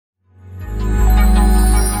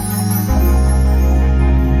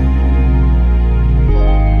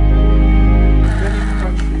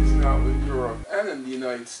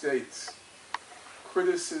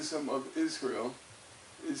criticism of Israel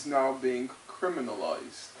is now being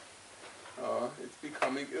criminalized. It's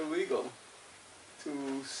becoming illegal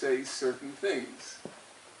to say certain things.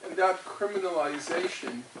 And that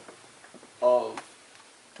criminalization of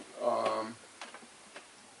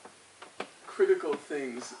critical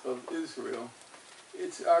things of Israel,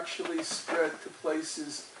 it's actually spread to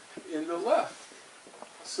places in the left.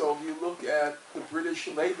 So if you look at the British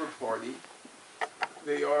Labour Party,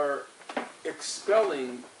 they are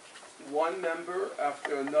expelling one member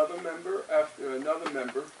after another member after another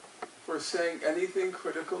member for saying anything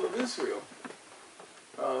critical of Israel.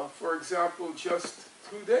 For example, just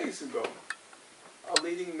 2 days ago, a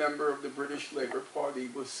leading member of the British Labour Party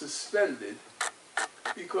was suspended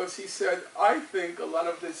because he said, I think a lot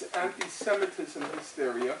of this anti-Semitism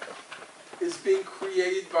hysteria is being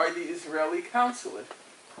created by the Israeli consulate.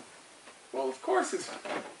 Well, of course it's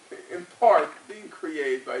in part being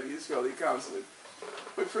created by the Israeli consulate.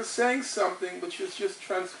 But for saying something which was just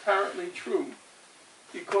transparently true,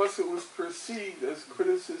 because it was perceived as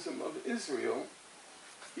criticism of Israel,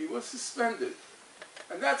 he was suspended.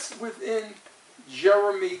 And that's within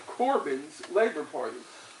Jeremy Corbyn's Labour Party.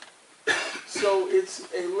 So it's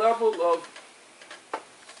a level of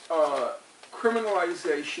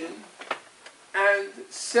criminalization and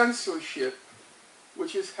censorship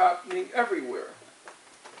which is happening everywhere.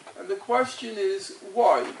 And the question is,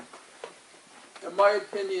 why? And my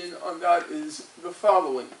opinion on that is the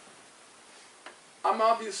following. I'm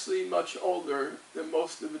obviously much older than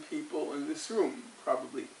most of the people in this room,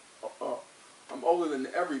 probably. I'm older than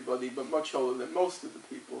everybody, but much older than most of the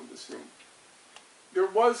people in this room. There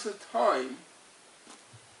was a time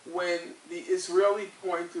when the Israeli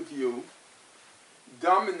point of view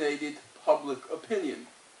dominated public opinion.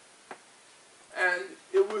 And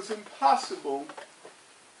it was impossible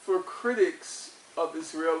for critics of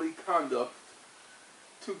Israeli conduct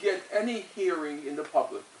to get any hearing in the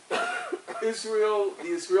public. The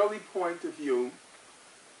Israeli point of view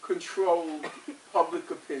controlled public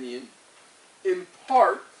opinion, in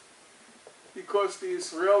part because the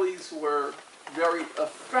Israelis were very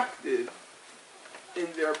effective in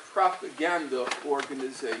their propaganda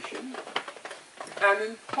organization, and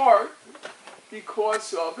in part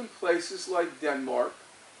because of, in places like Denmark,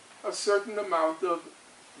 a certain amount of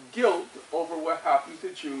guilt over what happened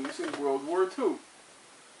to Jews in World War II.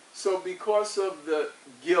 So because of the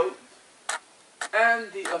guilt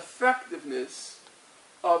and the effectiveness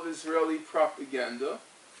of Israeli propaganda,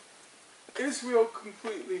 Israel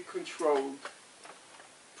completely controlled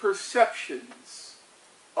perceptions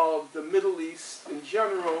of the Middle East in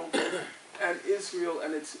general, and Israel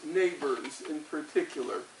and its neighbors in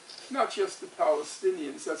particular. Not just the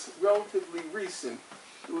Palestinians, that's relatively recent.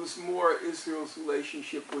 It was more Israel's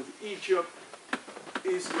relationship with Egypt,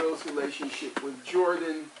 Israel's relationship with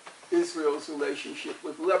Jordan, Israel's relationship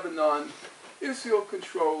with Lebanon. Israel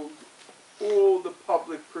controlled all the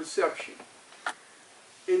public perception.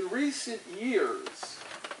 In recent years,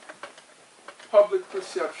 public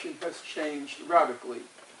perception has changed radically.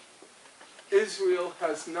 Israel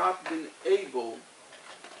has not been able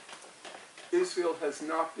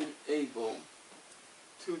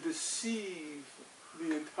to deceive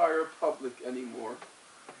the entire public anymore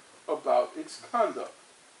about its conduct.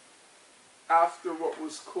 After what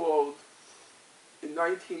was called, in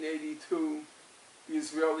 1982, the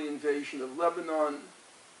Israeli invasion of Lebanon,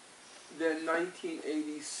 then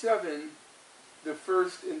 1987, the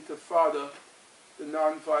first Intifada, the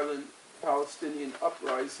nonviolent Palestinian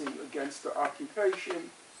uprising against the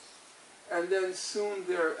occupation, and then soon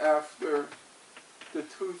thereafter, the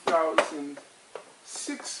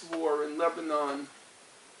 2006 war in Lebanon,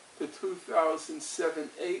 the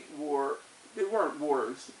 2007-8 war, they weren't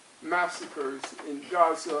wars, massacres in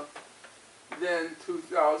Gaza, then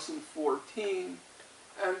 2014,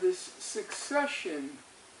 and this succession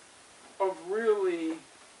of really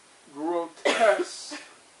grotesque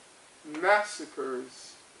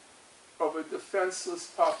massacres of a defenseless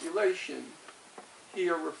population,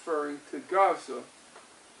 here referring to Gaza.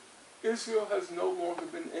 Israel has no longer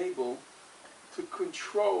been able to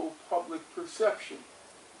control public perception.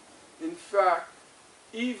 In fact,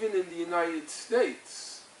 even in the United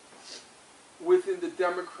States, within the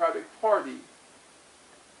Democratic Party,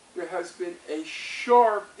 there has been a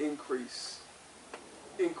sharp increase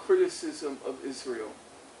in criticism of Israel.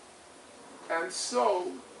 And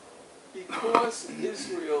so, because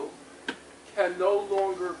Israel can no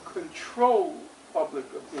longer control public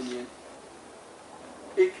opinion,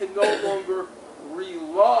 it can no longer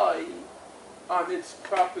rely on its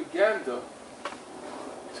propaganda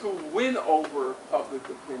to win over public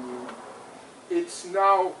opinion. It's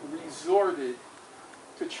now resorted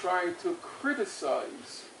to trying to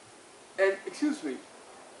criticize and,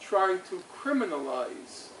 trying to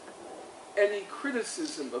criminalize any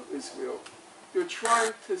criticism of Israel. They're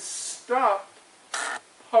trying to stop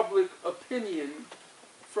public opinion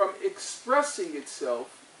from expressing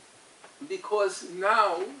itself, because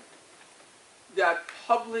now that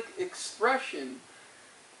public expression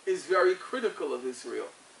is very critical of Israel.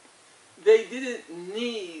 They didn't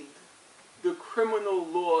need the criminal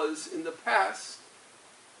laws in the past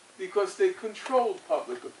because they controlled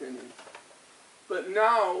public opinion. But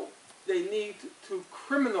now they need to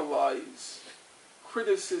criminalize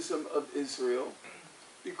criticism of Israel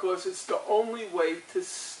because it's the only way to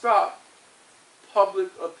stop public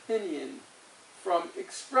opinion from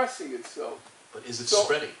expressing itself. But is it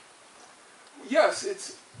spreading? Yes,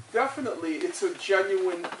 it's a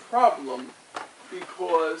genuine problem,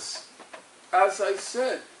 because, as I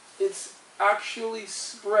said, it's actually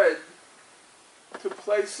spread to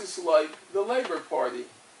places like the Labour Party,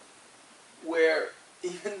 where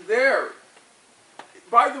even there,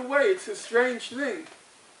 by the way, it's a strange thing.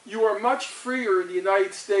 You are much freer in the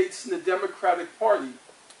United States in the Democratic Party,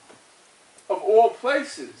 of all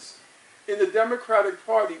places. In the Democratic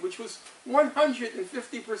Party, which was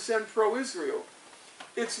 150% pro-Israel,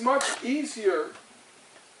 it's much easier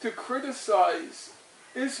to criticize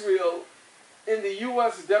Israel in the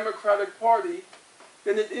U.S. Democratic Party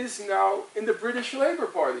than it is now in the British Labour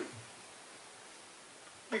Party,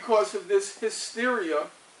 because of this hysteria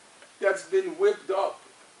that's been whipped up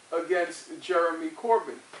against Jeremy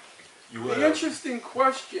Corbyn. The interesting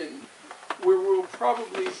question, where we'll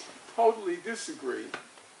probably totally disagree,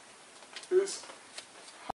 is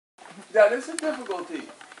that is a difficulty.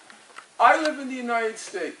 I live in the United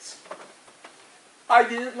States. I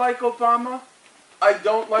didn't like Obama. I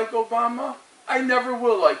don't like Obama. I never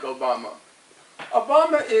will like Obama.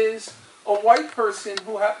 Obama is a white person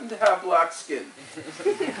who happened to have black skin.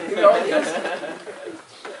 You know,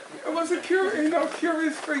 it was a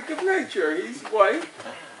curious freak of nature. He's white.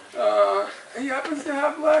 He happens to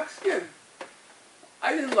have black skin.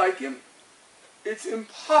 I didn't like him. It's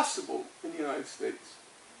impossible in the United States,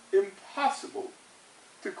 impossible,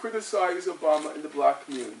 to criticize Obama in the black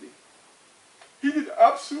community. He did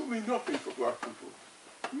absolutely nothing for black people.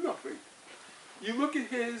 Nothing. You look at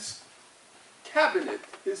his cabinet,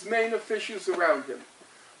 his main officials around him.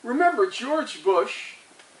 Remember, George Bush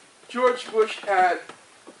had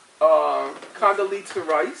Condoleezza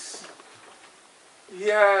Rice. He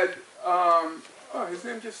had, his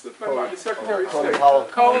name just slipped my mind, the Secretary of State.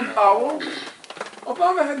 Colin Powell.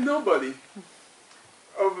 Obama had nobody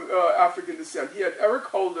of African descent. He had Eric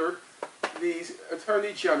Holder, the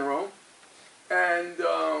Attorney General, and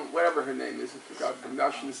whatever her name is, I forgot, the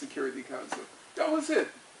National Security Council. That was it.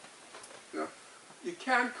 You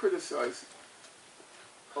can't criticize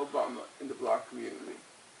Obama in the black community.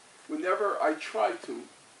 Whenever I try to,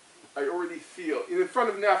 I already feel, in front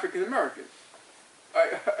of an African American,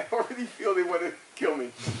 I already feel they want to kill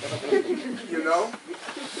me, you know?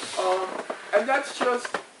 And that's just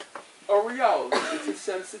a reality. It's a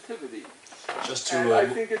sensitivity. And I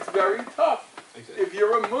think it's very tough, if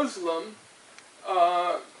you're a Muslim,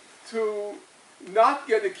 to not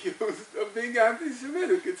get accused of being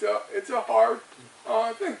anti-Semitic. It's a hard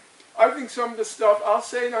thing. I think some of the stuff, I'll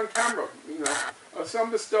say it on camera, you know, some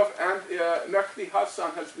of the stuff Mehdi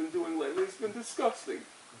Hassan has been doing lately has been disgusting.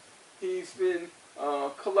 He's been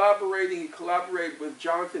he collaborated with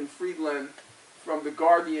Jonathan Friedland from The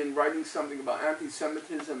Guardian, writing something about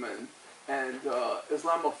anti-Semitism and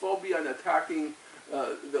Islamophobia, and attacking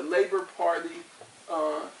the Labour Party.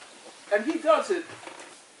 And he does it,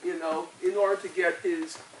 you know, in order to get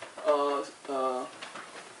his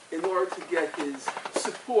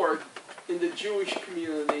support in the Jewish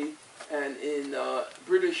community and in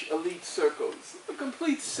British elite circles. A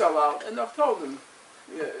complete sellout, and I've told him,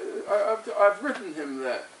 I've written him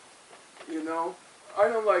that, you know. I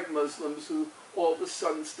don't like Muslims who all of a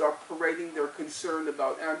sudden start parading their concern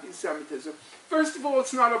about anti-Semitism. First of all,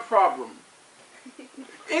 it's not a problem.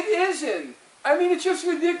 It isn't. I mean, it's just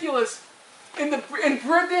ridiculous. In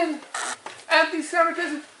Britain,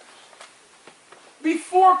 anti-Semitism,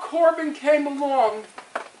 before Corbyn came along,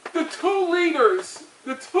 the two leaders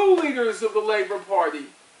of the Labour Party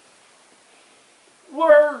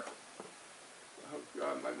were, oh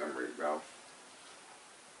God, my memory, Ralph.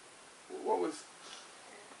 What was,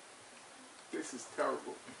 this is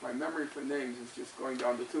terrible. My memory for names is just going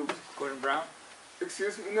down the tubes. Gordon Brown?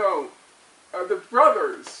 Excuse me, no. The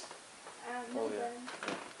brothers.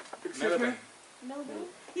 Excuse me? Miliband?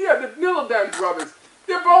 Yeah, the Miliband brothers.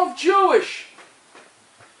 They're both Jewish.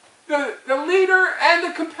 The leader and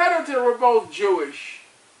the competitor were both Jewish.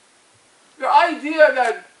 the idea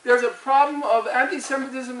that there's a problem of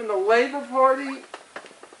anti-Semitism in the Labour Party,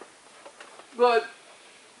 but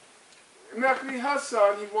Mehdi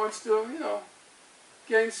Hassan, he wants to,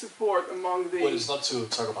 gain support among the... Well, it's not to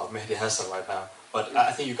talk about Mehdi Hassan right now, but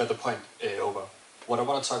I think you got the point over. What I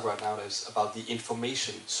want to talk about now is about the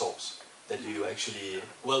information source that you actually...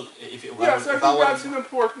 Well, if that's an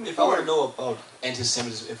important point. If I want to know about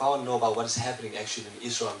anti-Semitism, if I want to know about what is happening actually in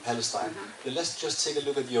Israel and Palestine, then let's just take a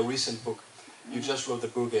look at your recent book. You just wrote the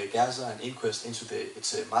book Gaza, an inquest into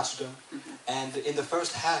its martyrdom. And in the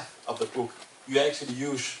first half of the book, you actually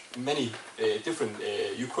use many different,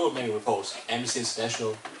 you quote many reports, Amnesty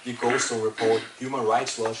International, the Goldstone Report, Human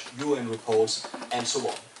Rights Watch, UN reports, and so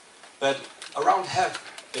on. But around half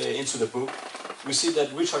into the book, we see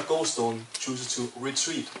that Richard Goldstone chooses to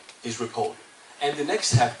retreat his report. And the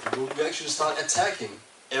next half of the book, you actually start attacking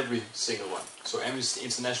every single one. So Amnesty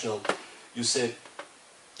International, you said,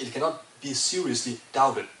 it cannot be seriously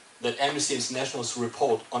doubted that Amnesty International's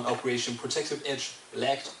report on Operation Protective Edge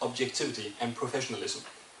lacked objectivity and professionalism.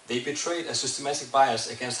 They betrayed a systematic bias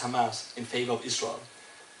against Hamas in favor of Israel.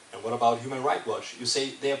 And what about Human Rights Watch? You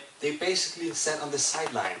say they basically sat on the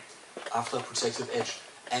sideline after Protective Edge,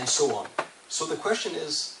 and so on. So the question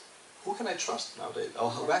is, who can I trust nowadays?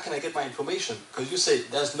 Or where can I get my information? Because you say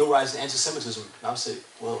there's no rise in anti-Semitism. And I say,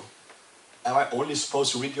 well, am I only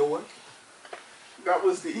supposed to read your work? That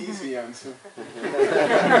was the easy answer.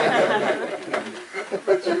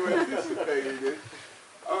 But you anticipated it.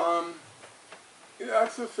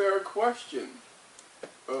 That's a fair question.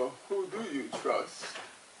 Who do you trust?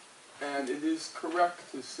 And it is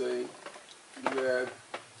correct to say that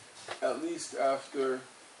at least after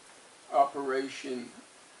Operation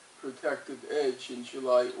Protective Edge in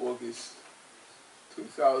July, August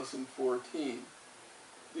 2014,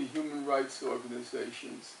 the human rights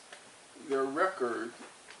organizations, their record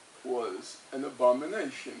was an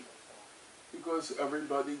abomination because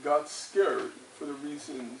everybody got scared for the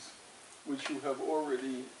reasons which you have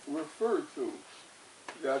already referred to,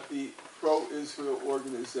 that the pro-Israel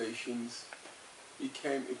organizations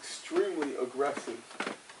became extremely aggressive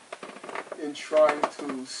in trying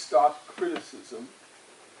to stop criticism,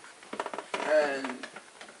 and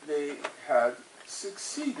they had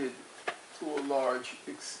succeeded to a large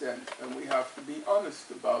extent, and we have to be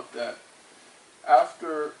honest about that.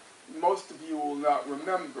 After, most of you will not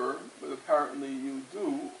remember, but apparently you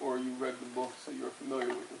do, or you read the book so you're familiar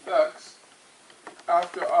with the facts,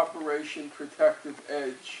 after Operation Protective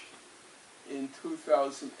Edge in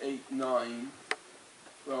 2008-9,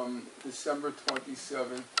 from December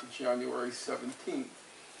 27th to January 17th,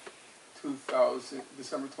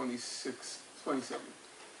 December 27th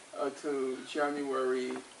to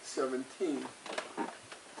January 17th,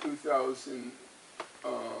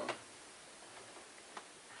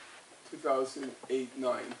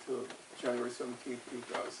 2008-9 to January 17th,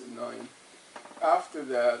 2009. After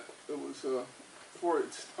that, it was for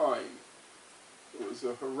its time, it was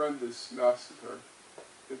a horrendous massacre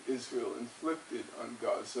that Israel inflicted on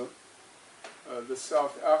Gaza. The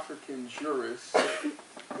South African jurist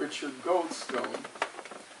Richard Goldstone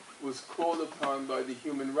was called upon by the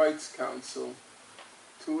Human Rights Council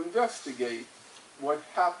to investigate what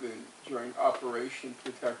happened during Operation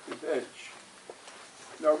Protective Edge.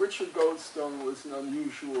 Now, Richard Goldstone was an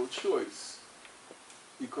unusual choice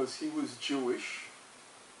because he was Jewish,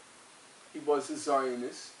 he was a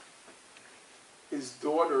Zionist, his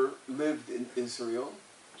daughter lived in Israel,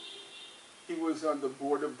 he was on the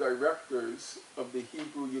board of directors of the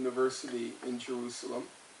Hebrew University in Jerusalem,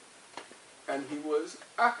 and he was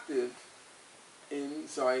active in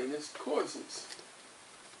Zionist causes.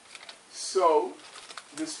 So,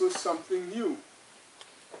 this was something new.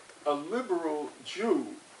 A liberal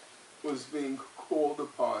Jew was being called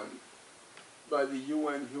upon by the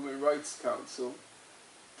UN Human Rights Council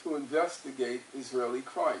to investigate Israeli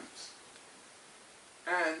crimes.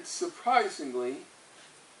 And surprisingly,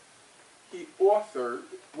 he authored,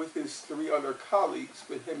 with his 3 other colleagues,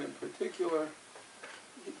 but him in particular,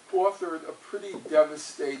 he authored a pretty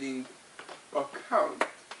devastating account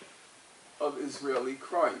of Israeli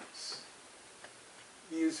crimes.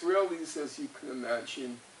 The Israelis, as you can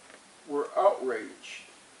imagine, were outraged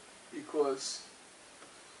because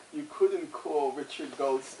you couldn't call Richard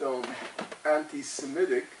Goldstone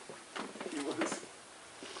anti-Semitic. He was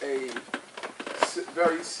a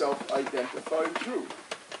very self-identified Jew.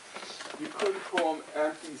 You couldn't call him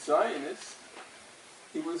anti-Zionist.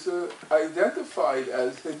 He was identified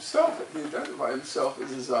as himself. He identified himself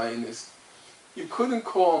as a Zionist. You couldn't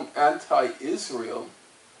call him anti-Israel.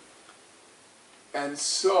 And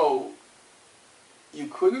so, you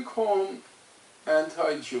couldn't call him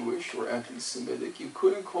anti-Jewish or anti-Semitic. You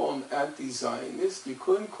couldn't call him anti-Zionist. You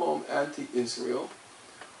couldn't call him anti-Israel.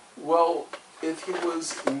 Well, if he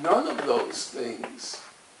was none of those things,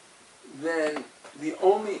 then the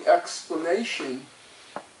only explanation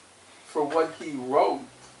for what he wrote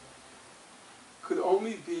could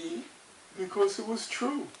only be because it was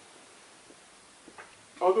true.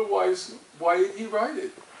 Otherwise, why did he write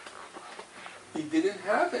it? He didn't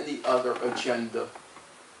have any other agenda.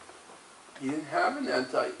 He didn't have an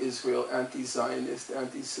anti-Israel, anti-Zionist,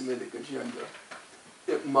 anti-Semitic agenda.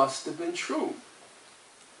 It must have been true.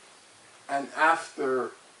 And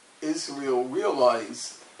after Israel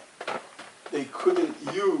realized they couldn't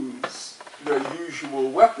use their usual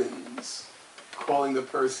weapons, calling the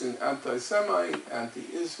person anti-Semite,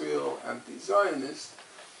 anti-Israel, anti-Zionist,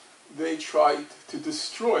 they tried to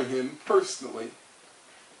destroy him personally.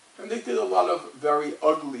 And they did a lot of very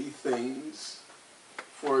ugly things.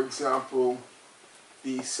 For example,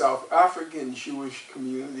 the South African Jewish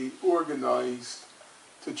community organized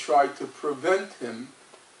to try to prevent him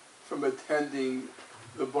from attending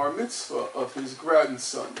the bar mitzvah of his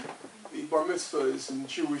grandson. The bar mitzvah is in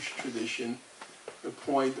Jewish tradition the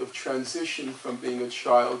point of transition from being a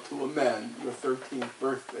child to a man, your 13th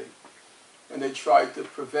birthday. And they tried to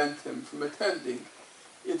prevent him from attending.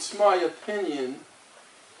 It's my opinion,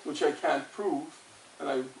 which I can't prove, and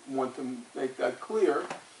I want to make that clear,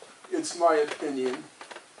 it's my opinion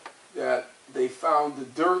that they found the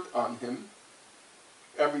dirt on him.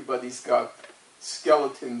 Everybody's got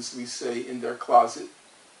skeletons, we say, in their closet.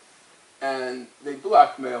 And they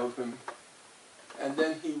blackmailed him. And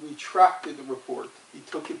then he retracted the report. He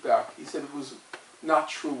took it back. He said it was not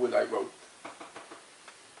true what I wrote.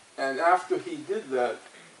 And after he did that,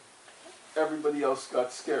 everybody else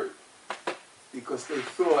got scared. Because they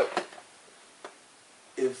thought,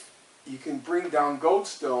 if you can bring down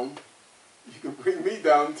Goldstone, you can bring me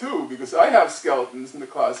down too, because I have skeletons in the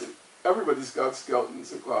closet. Everybody's got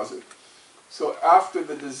skeletons in the closet. So after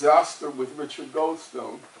the disaster with Richard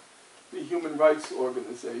Goldstone, the human rights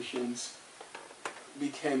organizations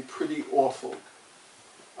became pretty awful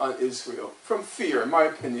on Israel. From fear, in my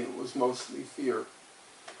opinion, it was mostly fear.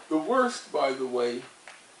 The worst, by the way,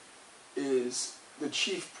 is the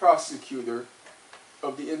chief prosecutor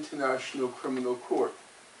of the International Criminal Court,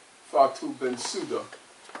 Fatou Bensouda.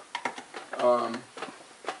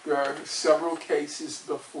 There are several cases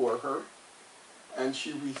before her, and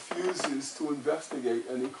she refuses to investigate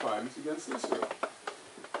any crimes against Israel.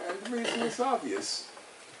 And the reason is obvious.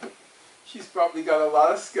 She's probably got a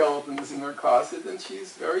lot of skeletons in her closet, and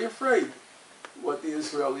she's very afraid what the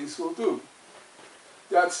Israelis will do.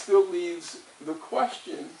 That still leaves the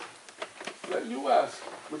question that you asked,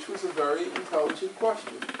 which was a very intelligent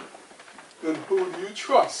question. Then who do you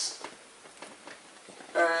trust?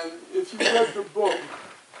 And if you read the book,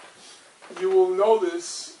 you will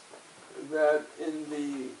notice that in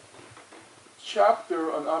the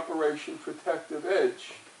chapter on Operation Protective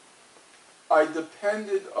Edge, I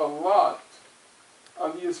depended a lot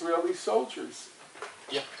on the Israeli soldiers.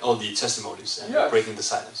 Yeah, all the testimonies and yes. breaking the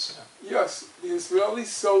silence. Yeah. Yes, the Israeli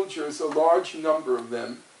soldiers, a large number of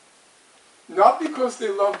them, not because they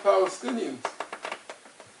love Palestinians,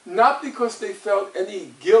 not because they felt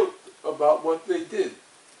any guilt about what they did.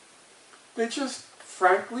 They just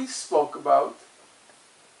frankly spoke about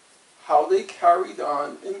how they carried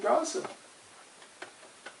on in Gaza.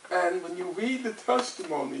 And when you read the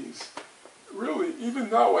testimonies, really, even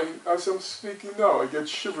now, as I'm speaking now, I get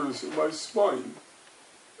shivers in my spine.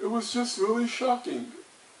 It was just really shocking.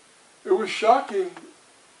 It was shocking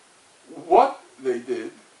what they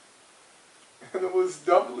did, and it was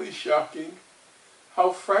doubly shocking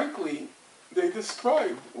how frankly they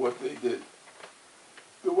described what they did.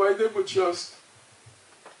 The way they would just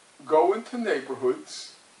go into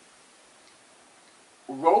neighborhoods,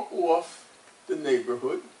 rope off the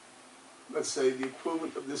neighborhood, let's say the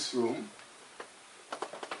equivalent of this room,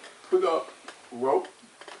 put up rope,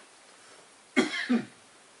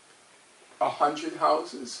 100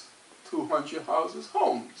 houses, 200 houses,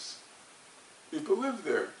 homes. People live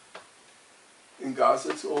there. In Gaza,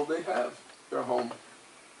 it's all they have, their home,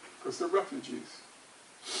 because they're refugees.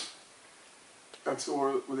 That's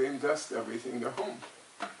where they invest everything, their home.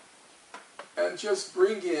 And just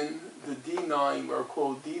bring in the D9, what are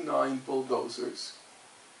called D9 bulldozers,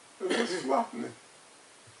 and just flatten it.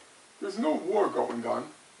 There's no war going on.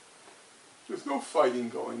 There's no fighting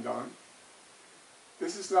going on.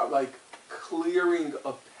 This is not like clearing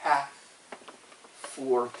a path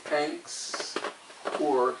for tanks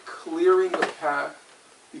or clearing a path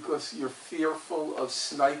because you're fearful of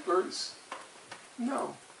snipers.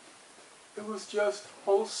 No. It was just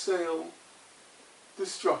wholesale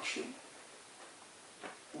destruction,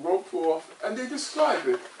 roped off, and they describe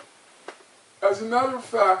it. As a matter of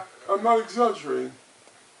fact, I'm not exaggerating,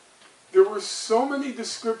 there were so many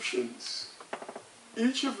descriptions,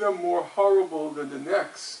 each of them more horrible than the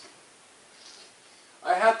next.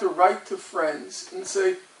 I had to write to friends and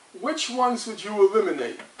say, which ones would you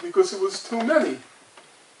eliminate? Because it was too many.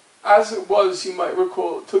 As it was, you might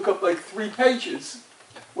recall, it took up like 3 pages.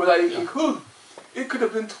 What I include, it could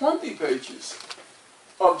have been 20 pages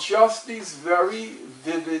of just these very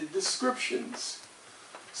vivid descriptions.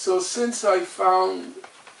 So since I found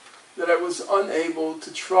that I was unable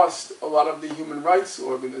to trust a lot of the human rights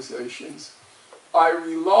organizations, I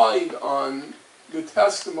relied on the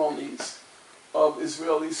testimonies of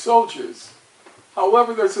Israeli soldiers.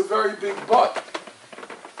 However, there's a very big but.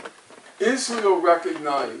 Israel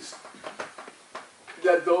recognized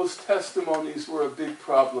that those testimonies were a big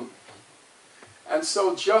problem. And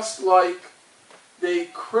so just like they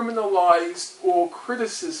criminalized all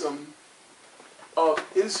criticism of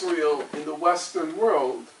Israel in the Western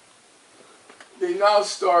world, they now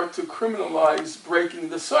start to criminalize breaking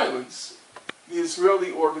the silence. The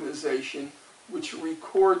Israeli organization which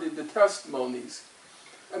recorded the testimonies,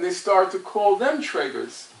 and they start to call them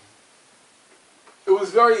traitors. It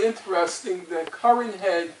was very interesting. The current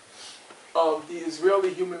head of the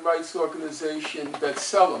Israeli human rights organization,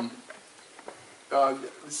 B'Tselem,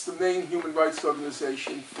 it's the main human rights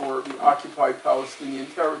organization for the occupied Palestinian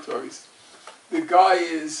territories. The guy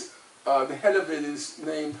is, the head of it is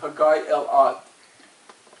named Haggai Elad,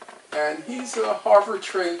 and he's a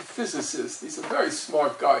Harvard-trained physicist. He's a very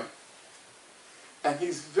smart guy. And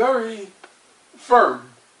he's very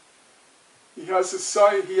firm. He has a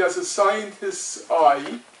scientist's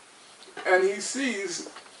eye, and he sees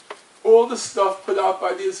all the stuff put out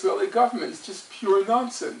by the Israeli government. It's just pure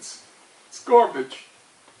nonsense. It's garbage.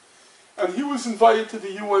 And he was invited to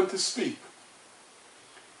the UN to speak.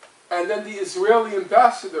 And then the Israeli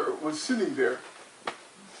ambassador was sitting there.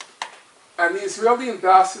 And the Israeli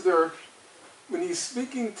ambassador, when he's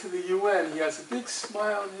speaking to the UN, he has a big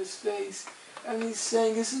smile on his face. And he's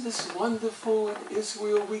saying, isn't this wonderful in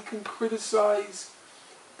Israel? We can criticize,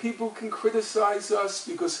 people can criticize us,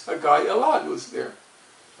 because Haggai Elad was there.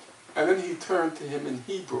 And then he turned to him in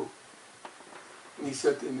Hebrew. And he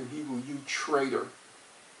said to him in Hebrew, you traitor.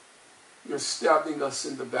 You're stabbing us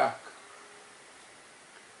in the back.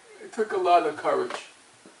 It took a lot of courage,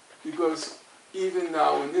 because even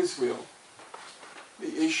now in Israel,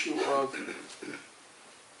 the issue of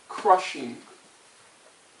crushing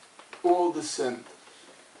all dissent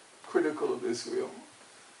critical of Israel.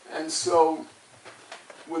 And so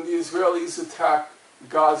when the Israelis attack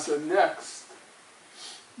Gaza next,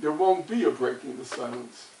 there won't be a breaking the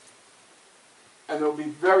silence. And it'll be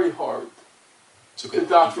very hard to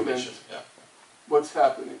document what's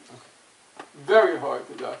happening. Okay. Very hard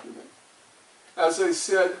to document. As I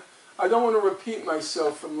said, I don't want to repeat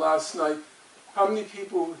myself from last night. How many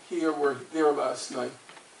people here were there last night?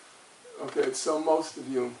 Okay, so most of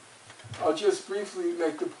you. I'll just briefly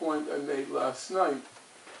make the point I made last night,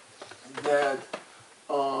 that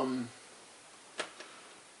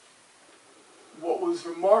what was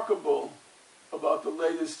remarkable about the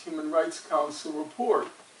latest Human Rights Council report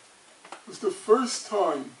was the first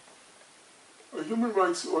time a human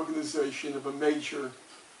rights organization of a major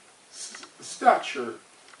stature,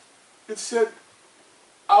 it said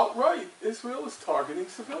outright, Israel is targeting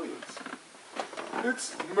civilians.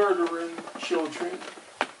 It's murdering children.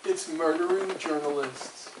 It's murdering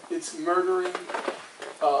journalists. It's murdering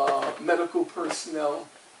medical personnel.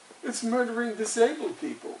 It's murdering disabled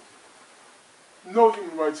people. No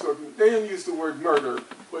human rights organization, they didn't use the word murder,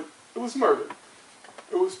 but it was murder.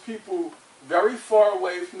 It was people very far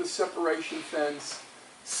away from the separation fence,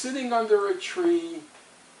 sitting under a tree,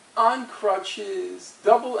 on crutches,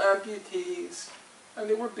 double amputees, and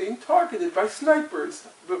they were being targeted by snipers,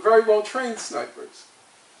 but very well-trained snipers.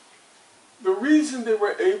 The reason they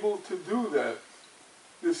were able to do that,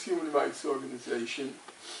 this human rights organization,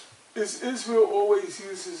 is Israel always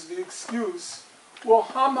uses the excuse, well,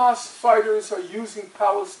 Hamas fighters are using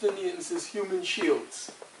Palestinians as human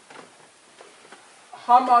shields.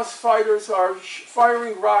 Hamas fighters are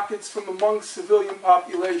firing rockets from among civilian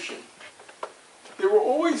population. They were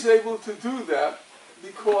always able to do that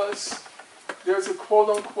because there's a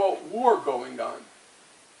quote-unquote war going on.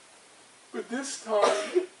 But this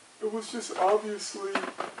time, it was just obviously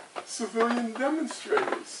civilian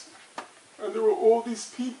demonstrators. And there were all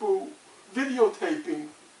these people videotaping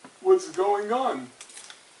what's going on.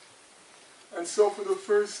 And so for the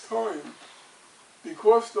first time,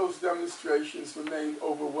 because those demonstrations remained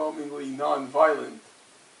overwhelmingly non-violent,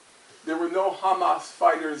 there were no Hamas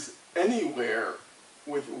fighters anywhere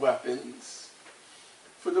with weapons.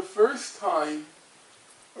 For the first time,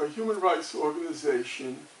 a human rights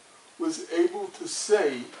organization was able to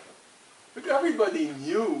say, but everybody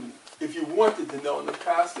knew, if you wanted to know in the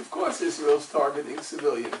past, of course Israel's targeting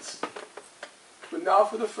civilians. But now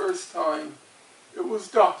for the first time, it was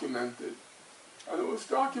documented. And it was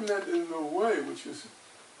documented in a way which was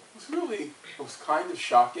kind of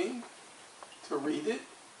shocking to read it,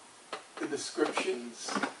 the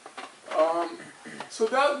descriptions. So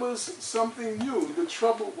that was something new. The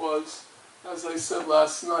trouble was, as I said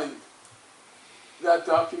last night, that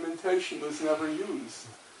documentation was never used.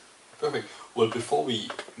 Perfect. Well, before we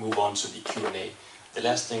move on to the Q&A, the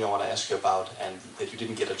last thing I want to ask you about, and that you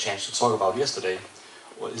didn't get a chance to talk about yesterday,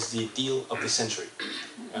 is the deal of the century.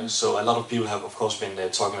 So a lot of people have, of course, been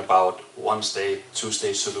talking about one-state,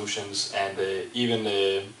 two-state solutions, and even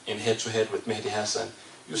in head-to-head with Mehdi Hassan,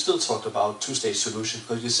 you still talked about two-state solution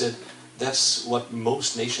because you said that's what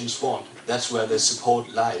most nations want. That's where their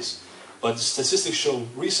support lies. But the statistics show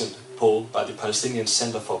recent poll by the Palestinian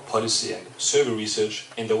Center for Policy and Survey Research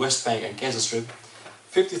in the West Bank and Gaza Strip,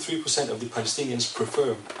 53% of the Palestinians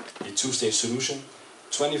prefer the two-state solution.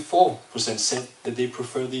 24% said that they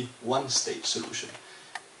prefer the one-state solution.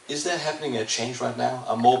 Is there happening a change right now?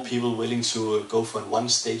 Are more people willing to go for a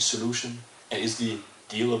one-state solution? And is the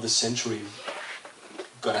deal of the century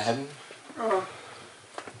going to happen?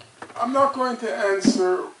 I'm not going to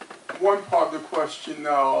answer one part of the question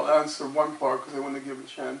now. I'll answer one part because I want to give a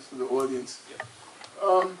chance to the audience.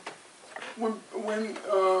 When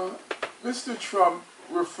Mr. Trump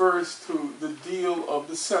refers to the deal of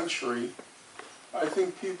the century, I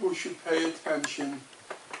think people should pay attention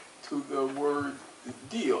to the word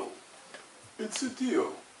deal. It's a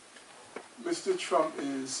deal. Mr. Trump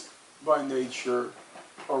is, by nature,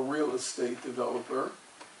 a real estate developer.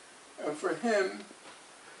 And for him,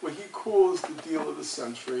 what he calls the deal of the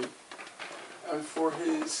century, and for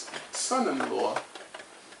his son-in-law,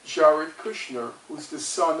 Jared Kushner, who's the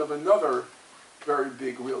son of another very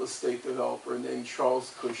big real estate developer named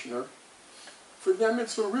Charles Kushner, for them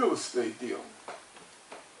it's a real estate deal.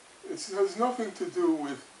 It has nothing to do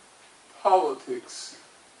with politics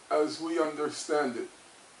as we understand it,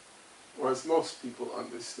 or as most people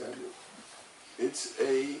understand it. It's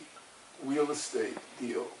a real estate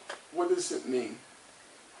deal. What does it mean?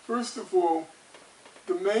 First of all,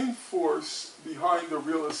 the main force behind the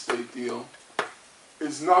real estate deal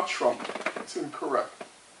is not Trump. It's incorrect.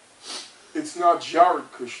 It's not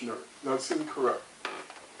Jared Kushner. That's incorrect.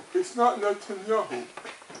 It's not Netanyahu.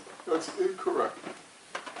 That's incorrect.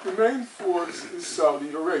 The main force is Saudi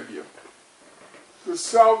Arabia. The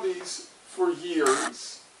Saudis, for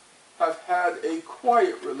years, have had a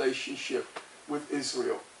quiet relationship with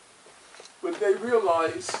Israel. But they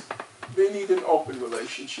realize they need an open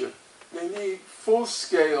relationship. They need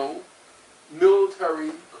full-scale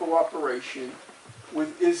military cooperation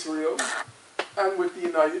with Israel and with the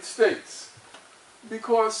United States.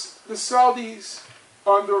 Because the Saudis,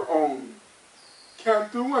 on their own,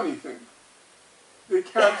 can't do anything. They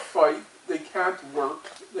can't fight, they can't work,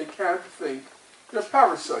 they can't think. They're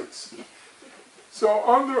parasites. So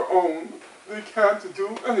on their own, they can't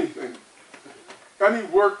do anything. Any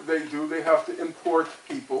work they do, they have to import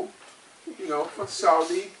people. You know, for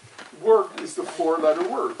Saudi, work is the four-letter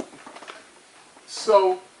word.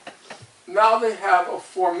 So now they have a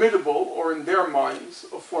formidable, or in their minds,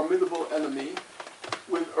 a formidable enemy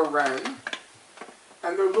with Iran.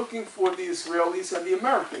 And they're looking for the Israelis and the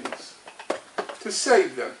Americans to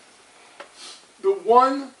save them. The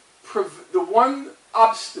one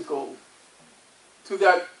obstacle to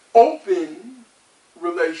that open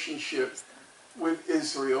relationship with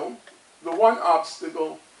Israel, the one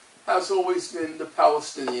obstacle has always been the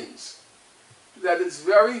Palestinians. That it's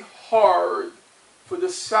very hard for the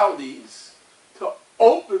Saudis to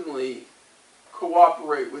openly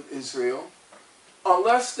cooperate with Israel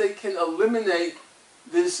unless they can eliminate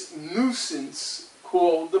this nuisance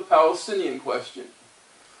called the Palestinian question.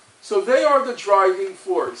 So they are the driving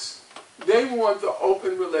force. They want the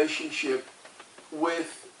open relationship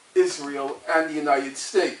with Israel and the United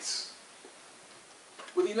States.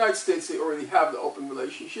 With the United States, they already have the open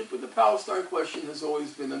relationship, but the Palestine question has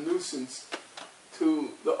always been a nuisance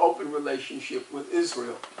to the open relationship with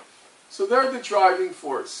Israel. So they're the driving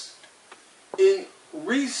force. In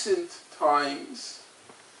recent times,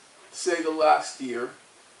 say the last year,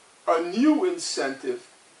 a new incentive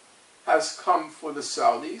has come for the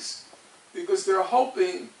Saudis because they're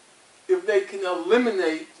hoping if they can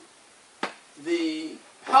eliminate the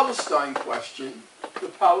Palestine question, the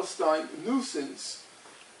Palestine nuisance,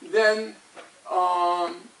 then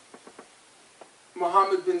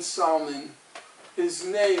Mohammed bin Salman, his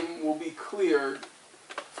name will be cleared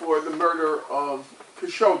for the murder of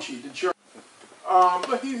Khashoggi, the journalist.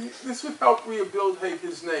 But this would help rehabilitate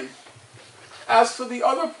his name. As for the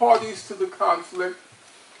other parties to the conflict,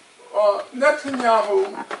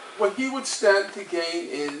 Netanyahu, what he would stand to gain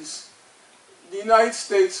is the United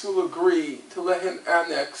States will agree to let him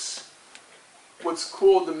annex what's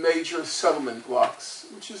called the major settlement blocks,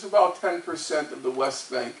 which is about 10% of the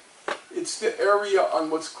West Bank. It's the area on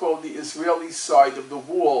what's called the Israeli side of the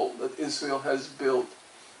wall that Israel has built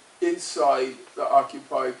inside the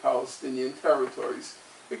occupied Palestinian territories.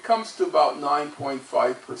 It comes to about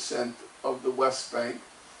 9.5% of the West Bank.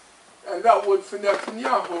 And that would, for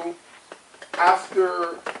Netanyahu,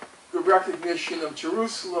 after the recognition of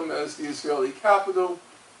Jerusalem as the Israeli capital,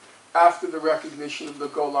 after the recognition of the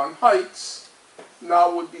Golan Heights,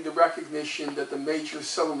 now would be the recognition that the major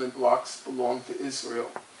settlement blocks belong to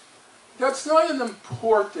Israel. That's not an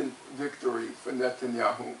important victory for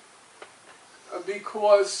Netanyahu,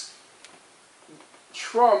 because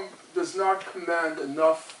Trump does not command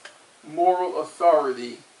enough moral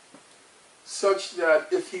authority such that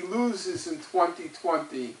if he loses in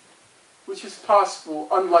 2020, which is possible,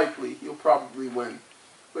 unlikely, he'll probably win,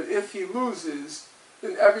 but if he loses,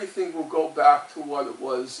 then everything will go back to what it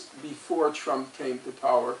was before Trump came to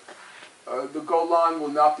power. The Golan will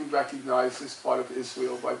not be recognized as part of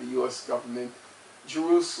Israel by the U.S. government.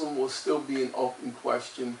 Jerusalem will still be an open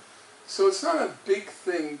question. So it's not a big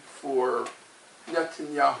thing for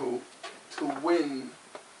Netanyahu to win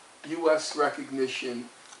U.S. recognition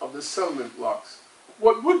of the settlement blocks.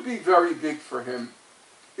 What would be very big for him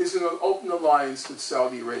is an open alliance with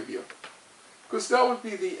Saudi Arabia, because that would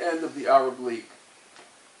be the end of the Arab League.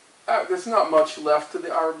 There's not much left to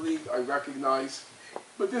the Arab League, I recognize,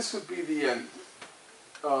 but this would be the end.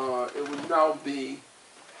 It would now be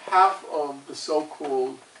half of the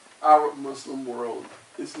so-called Arab Muslim world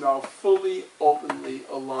is now fully, openly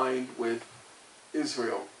aligned with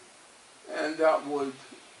Israel. And that would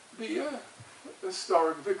be a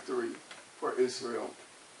historic victory for Israel.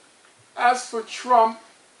 As for Trump,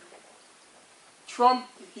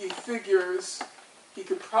 he figures he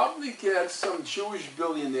could probably get some Jewish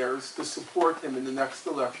billionaires to support him in the next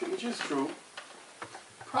election, which is true.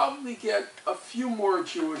 Probably get a few more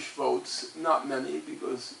Jewish votes, not many,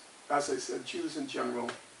 because, as I said, Jews in general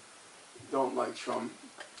don't like Trump.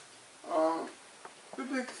 The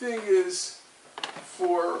big thing is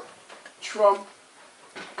for Trump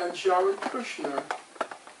and Jared Kushner,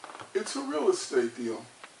 it's a real estate deal.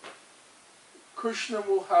 Kushner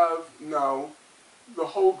will have now the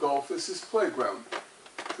whole Gulf as his playground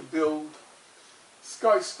to build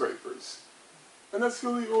skyscrapers. And that's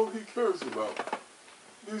really all he cares about.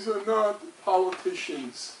 These are not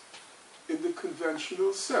politicians in the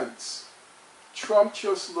conventional sense. Trump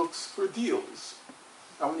just looks for deals.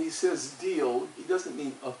 And when he says deal, he doesn't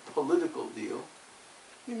mean a political deal.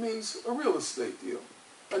 He means a real estate deal.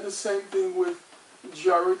 And the same thing with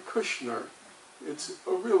Jared Kushner. It's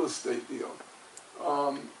a real estate deal.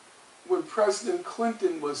 When President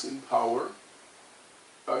Clinton was in power,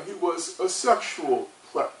 he was a sexual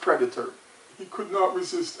predator. He could not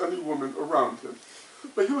resist any woman around him.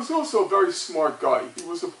 But he was also a very smart guy. He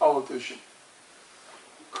was a politician.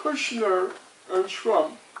 Kushner and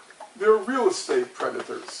Trump, they're real estate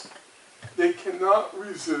predators. They cannot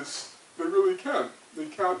resist, they really can't. They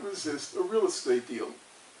can't resist a real estate deal.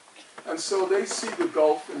 And so they see the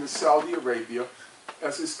Gulf and the Saudi Arabia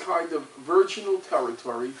as this kind of virginal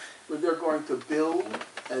territory where they're going to build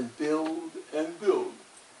and build and build.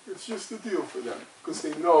 It's just a deal for them, because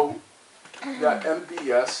they know that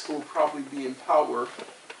MBS, who will probably be in power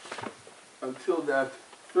until that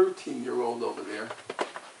 13-year-old over there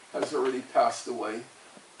has already passed away,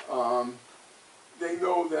 they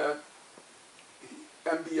know that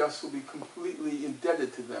MBS will be completely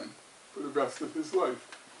indebted to them for the rest of his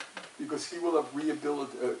life, because he will have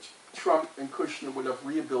rehabilitated, Trump and Kushner would have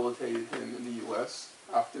rehabilitated him in the U.S.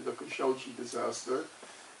 after the Khashoggi disaster,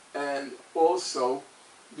 and also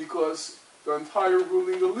because the entire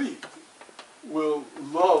ruling elite will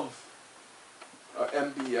love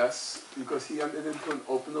MBS because he entered into an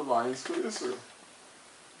open alliance with Israel.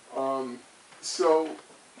 So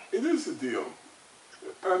it is a deal.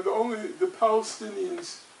 And the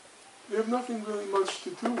Palestinians, they have nothing really much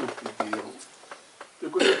to do with the deal. They're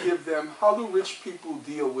going to give them, how do rich people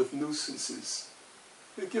deal with nuisances?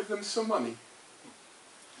 They give them some money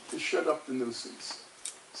to shut up the nuisance.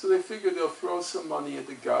 So they figure they'll throw some money at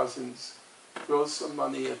the Gazans, throw some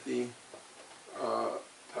money at the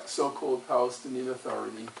so-called Palestinian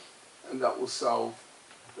Authority, and that will solve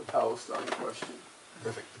the Palestine question.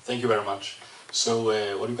 Perfect. Thank you very much. So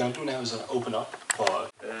what we're going to do now is open up for...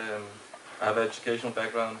 I have an educational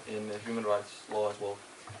background in human rights law as well.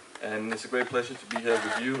 And it's a great pleasure to be here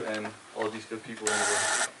with you and all these good people in the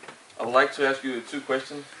room. I would like to ask you two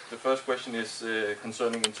questions. The first question is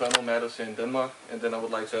concerning internal matters here in Denmark, and then I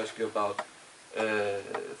would like to ask you about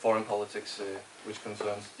foreign politics, which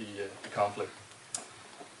concerns the conflict.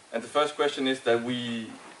 And the first question is that we,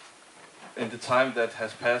 in the time that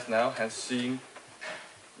has passed now, have seen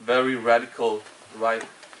very radical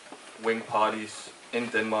right-wing parties in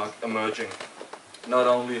Denmark emerging. Not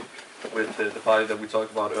only with the party that we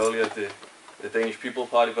talked about earlier, the Danish People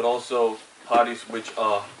Party, but also parties which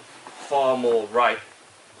are far more right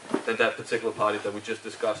than that particular party that we just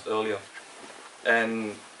discussed earlier.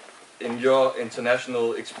 And in your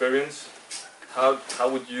international experience, how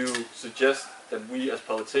would you suggest that we as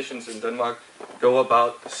politicians in Denmark go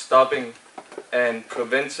about stopping and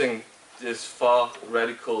preventing these far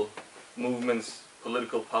radical movements,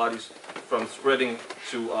 political parties, from spreading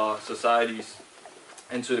to our societies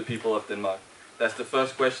and to the people of Denmark? That's the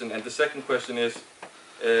first question. And the second question is,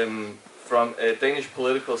 from a Danish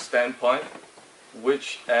political standpoint,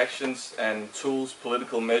 which actions and tools,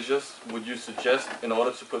 political measures, would you suggest in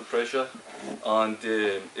order to put pressure on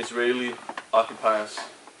the Israeli occupiers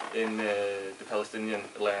in the Palestinian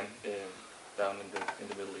land down in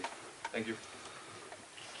the Middle East? Thank you.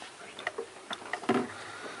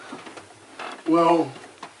 Well,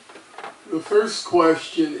 the first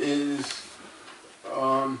question is,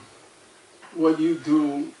 what do you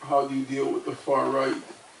do, how do you deal with the far right?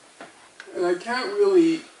 And I can't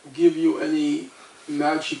really give you any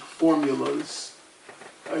magic formulas.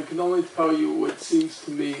 I can only tell you what seems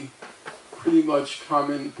to me pretty much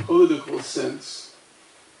common political sense.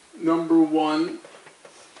 Number one,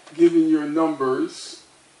 given your numbers,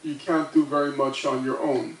 you can't do very much on your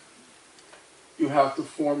own. You have to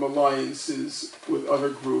form alliances with other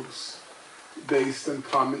groups based on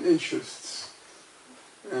common interests.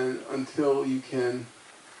 And until you can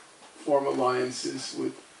form alliances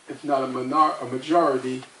with, if not a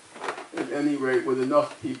majority, at any rate with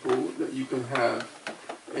enough people that you can have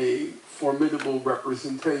a formidable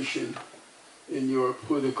representation in your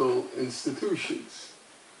political institutions.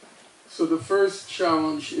 So the first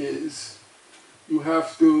challenge is you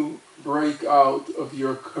have to break out of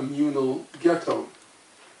your communal ghetto.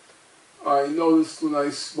 I noticed when I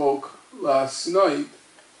spoke last night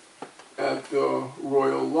at the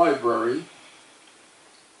Royal Library,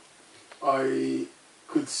 I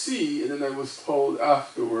could see, and then I was told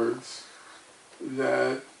afterwards,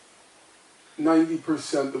 that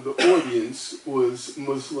 90% of the audience was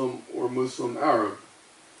Muslim or Muslim Arab.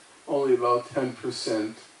 Only about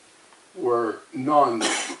 10% were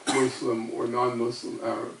non-Muslim or non-Muslim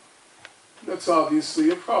Arab. That's obviously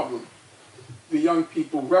a problem. The young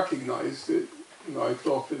people recognized it. I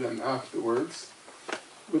talked to them afterwards.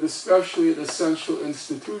 But especially at a central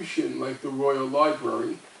institution like the Royal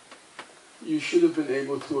Library, you should have been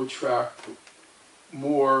able to attract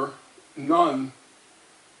more non-Muslim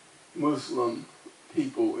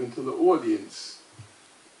people into the audience.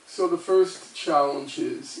 So the first challenge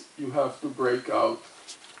is you have to break out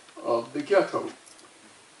of the ghetto.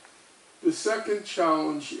 The second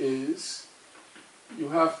challenge is you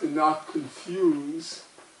have to not confuse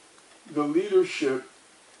the leadership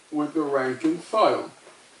with the rank and file,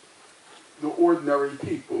 the ordinary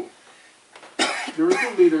people. There is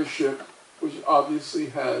a leadership which obviously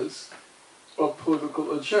has a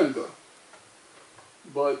political agenda,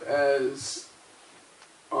 but as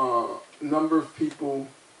a number of people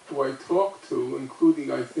who I talked to,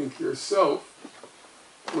 including I think yourself,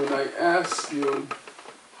 when I asked you,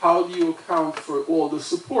 how do you account for all the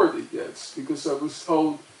support it gets? Because I was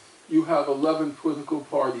told you have 11 political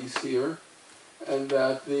parties here, and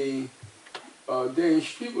that the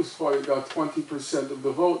Danish People's Party got 20% of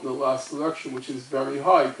the vote in the last election, which is very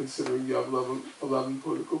high considering you have 11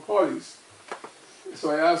 political parties.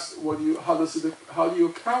 So I asked, how do you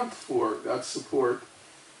account for that support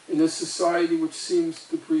in a society which seems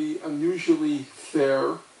to be unusually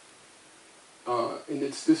fair in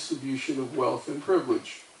its distribution of wealth and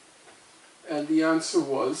privilege? And the answer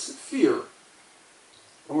was fear,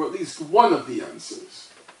 or at least one of the answers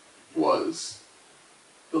was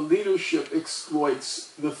the leadership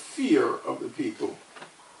exploits the fear of the people.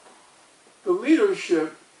 The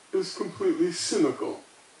leadership is completely cynical.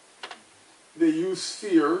 They use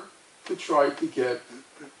fear to try to get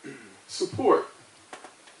support.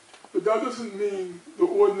 But that doesn't mean the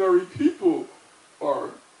ordinary people are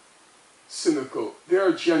cynical. They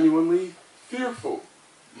are genuinely fearful.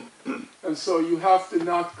 And so you have to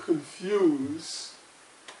not confuse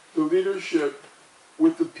the leadership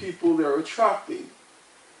with the people they're attracting.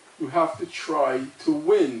 You have to try to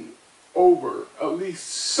win over at least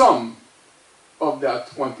some of that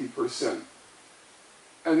 20%.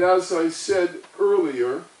 And as I said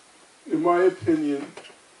earlier, in my opinion,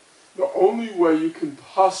 the only way you can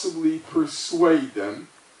possibly persuade them,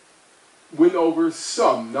 win over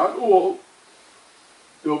some, not all,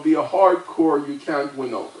 there'll be a hardcore you can't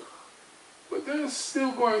win over. But there's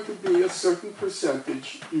still going to be a certain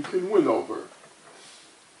percentage you can win over.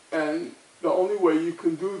 And the only way you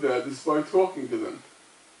can do that is by talking to them.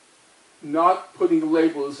 Not putting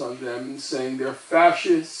labels on them and saying they're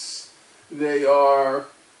fascists, they are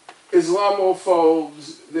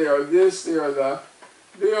Islamophobes, they are this, they are that.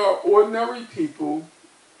 They are ordinary people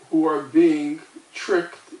who are being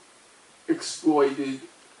tricked, exploited,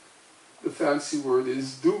 the fancy word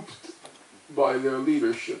is duped by their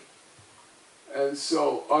leadership. And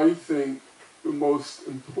so I think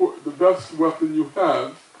the best weapon you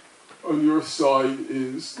have on your side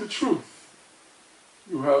is the truth.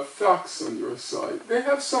 You have facts on your side. They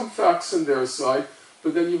have some facts on their side,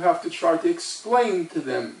 but then you have to try to explain to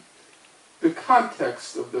them the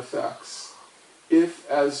context of the facts. If,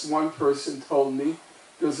 as one person told me,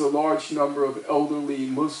 there's a large number of elderly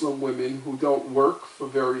Muslim women who don't work for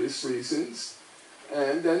various reasons,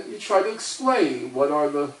 and then you try to explain what are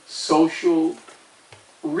the social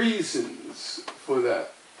reasons for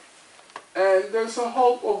that. And there's a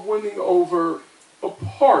hope of winning over a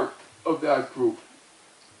part of that group.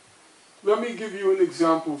 Let me give you an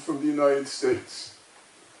example from the United States.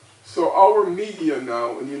 So our media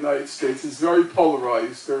now in the United States is very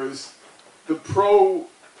polarized. There is the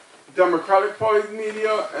pro-Democratic Party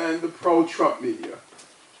media and the pro-Trump media.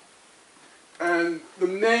 And the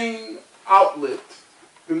main outlet,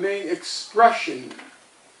 the main expression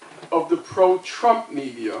of the pro-Trump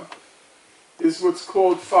media is what's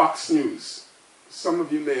called Fox News. Some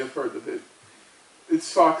of you may have heard of it.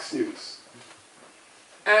 It's Fox News.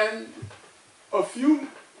 And a few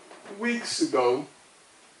weeks ago,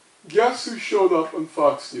 guess who showed up on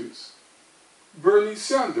Fox News? Bernie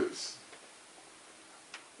Sanders.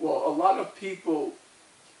 Well, a lot of people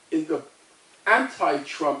in the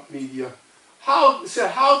anti-Trump media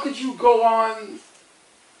said, how could you go on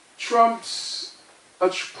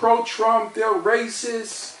pro-Trump, they're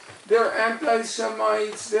racist, they're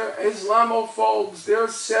anti-Semites, they're Islamophobes, they're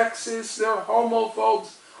sexists, they're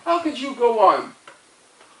homophobes. How could you go on?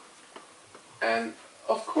 And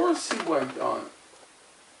of course he went on.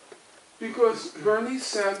 Because Bernie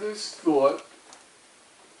Sanders thought,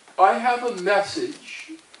 I have a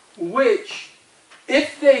message which,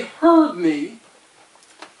 if they heard me,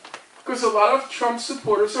 because a lot of Trump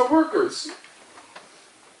supporters are workers.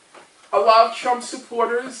 A lot of Trump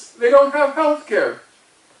supporters, they don't have health care.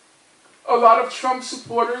 A lot of Trump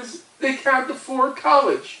supporters, they can't afford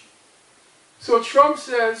college. So Trump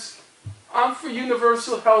says, I'm for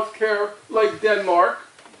universal health care like Denmark.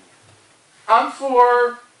 I'm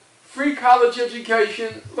for free college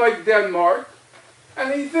education like Denmark.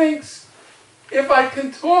 And he thinks, if I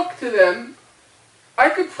can talk to them, I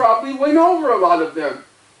could probably win over a lot of them.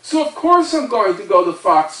 So of course I'm going to go to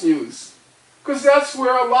Fox News, because that's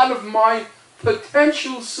where a lot of my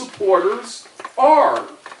potential supporters are.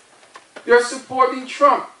 They're supporting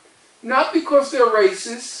Trump, not because they're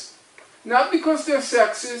racists, not because they're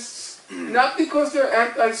sexists, not because they're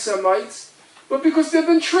anti-Semites, but because they've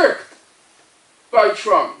been tricked by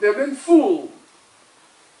Trump. They've been fooled.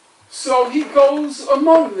 So he goes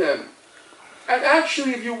among them. And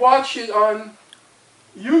actually, if you watch it on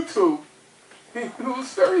YouTube, it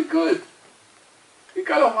was very good. He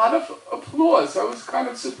got a lot of applause. I was kind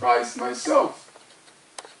of surprised myself.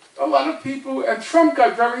 A lot of people, and Trump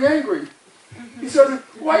got very angry. He said,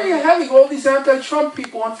 why are you having all these anti-Trump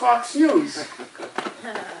people on Fox News?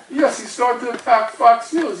 Yes, he started to attack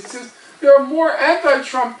Fox News. He says, there are more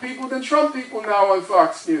anti-Trump people than Trump people now on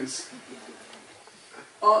Fox News.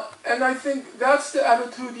 And I think that's the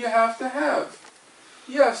attitude you have to have.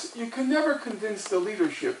 Yes, you can never convince the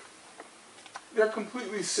leadership. They're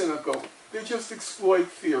completely cynical. They just exploit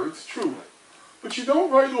fear, it's true. But you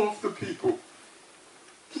don't write off the people.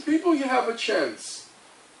 The people, you have a chance.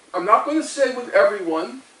 I'm not going to say with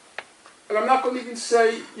everyone, and I'm not going to even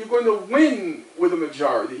say you're going to win with a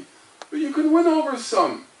majority, but you can win over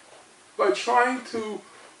some by trying to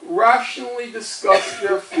rationally discuss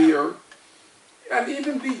their fear and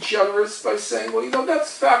even be generous by saying, well, you know,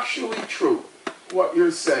 that's factually true, what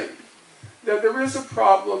you're saying. That there is a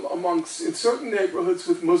problem in certain neighborhoods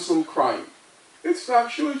with Muslim crime. It's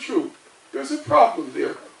factually true. There's a problem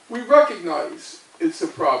there. We recognize it's a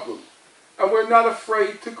problem. And we're not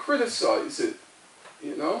afraid to criticize it,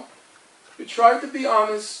 you know? You try to be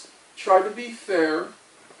honest, try to be fair,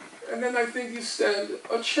 and then I think you stand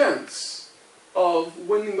a chance of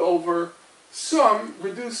winning over some,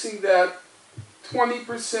 reducing that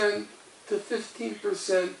 20% to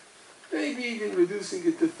 15%, maybe even reducing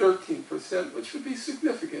it to 13%, which would be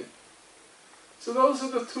significant. So those are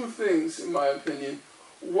the two things, in my opinion.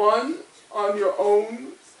 One, on your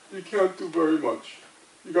own, you can't do very much.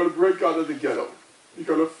 You got to break out of the ghetto. You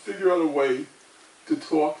got to figure out a way to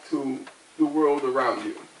talk to the world around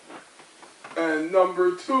you. And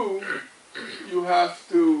number two, you have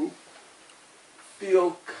to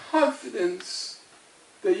feel confidence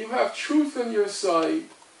that you have truth on your side,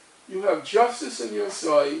 you have justice on your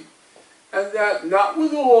side, and that not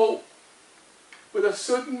with all, but a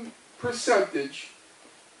certain percentage,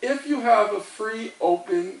 if you have a free,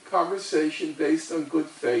 open conversation based on good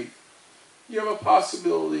faith, you have a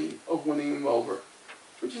possibility of winning them over,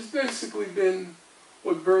 which has basically been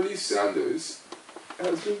what Bernie Sanders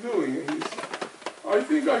has been doing. I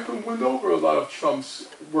think I can win over a lot of Trump's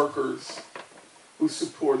workers who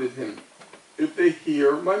supported him if they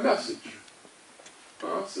hear my message.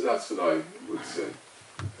 So that's what I would say.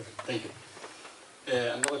 Thank you.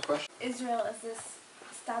 Another question? Israel is this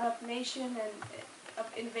startup nation and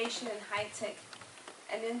of innovation and high tech.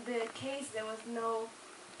 And in the case, there was no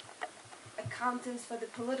accountants for the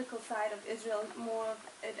political side of Israel, more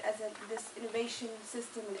as this innovation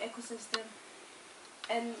system and ecosystem.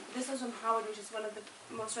 And this was from Howard, which is one of the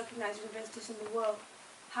most recognized universities in the world.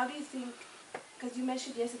 How do you think, because you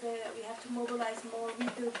mentioned yesterday that we have to mobilize more,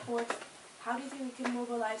 read the reports, how do you think we can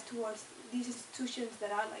mobilize towards these institutions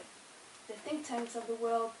that are like the think tanks of the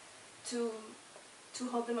world to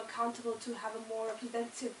hold them accountable, to have a more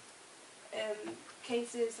representative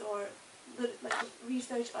cases or like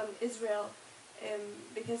research on Israel,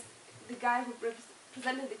 because the guy who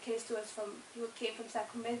presented the case to us he came from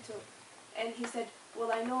Sacramento, and he said,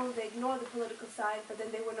 well, I know they ignore the political side, but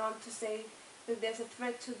then they went on to say that there's a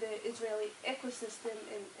threat to the Israeli ecosystem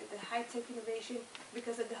and the high-tech innovation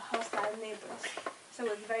because of the hostile neighbors. So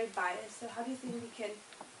it's very biased. So how do you think we can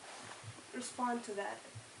respond to that?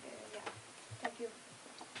 Yeah, thank you.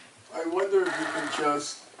 I wonder if you can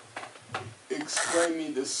just explain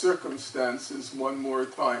me the circumstances one more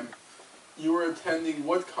time. You were attending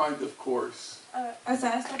what kind of course? As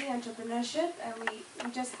I studied entrepreneurship, and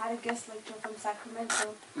we just had a guest lecture from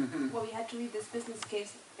Sacramento, where we had to read this business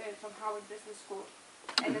case from Harvard Business School,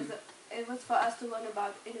 and it was for us to learn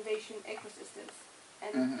about innovation ecosystems,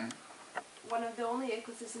 and one of the only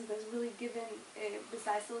ecosystems that's really given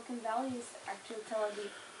besides Silicon Valley is actually Tel Aviv.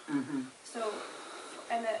 So,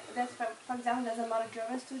 and that's for example, there's a lot of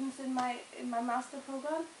German students in my master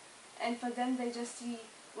program, and for them they just see,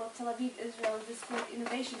 well, Tel Aviv, Israel is this great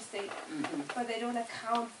innovation state, but they don't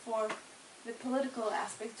account for the political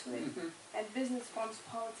aspect to it, and business forms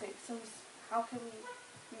politics. So how can we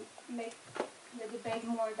make the debate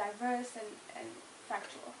more diverse and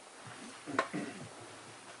factual?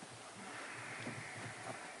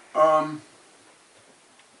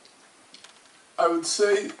 I would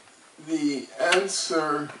say the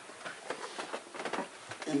answer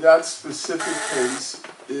in that specific case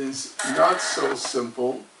is not so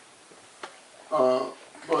simple,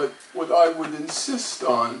 but what I would insist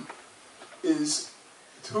on is,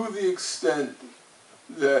 to the extent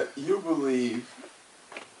that you believe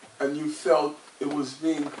and you felt it was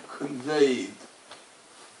being conveyed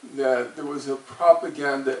that there was a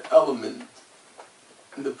propaganda element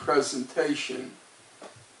in the presentation,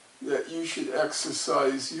 that you should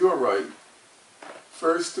exercise your right,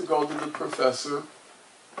 first to go to the professor,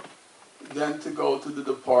 then to go to the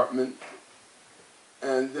department,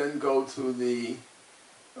 and then go to the,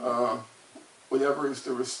 whatever is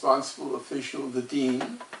the responsible official, the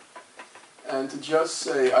dean, and to just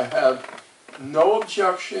say, I have no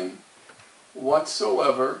objection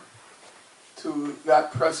whatsoever to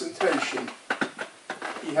that presentation.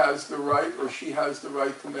 He has the right, or she has the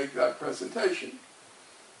right to make that presentation.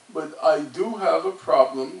 But I do have a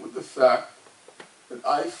problem with the fact that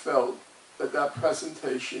I felt that that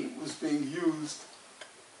presentation was being used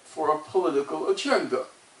for a political agenda.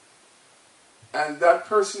 And that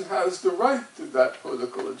person has the right to that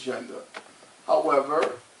political agenda.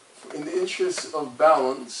 However, in the interest of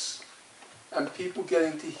balance and people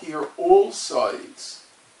getting to hear all sides,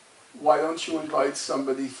 why don't you invite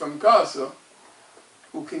somebody from Gaza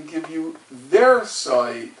who can give you their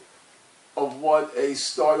side of what a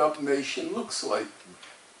startup nation looks like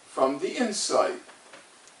from the inside?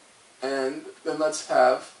 And then let's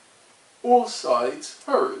have all sides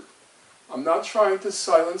heard. I'm not trying to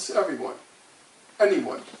silence anyone.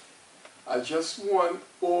 I just want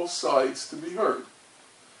all sides to be heard.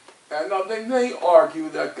 And now they may argue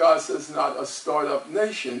that Gaza is not a startup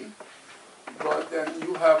nation, but then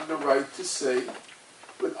you have the right to say,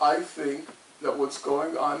 but I think that what's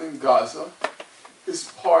going on in Gaza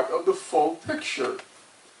is part of the full picture,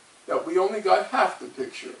 that we only got half the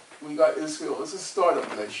picture. We got Israel as a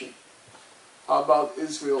startup nation. How about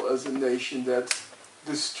Israel as a nation that's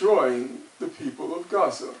destroying the people of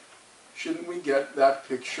Gaza? Shouldn't we get that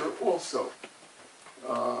picture also?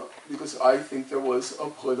 Because I think there was a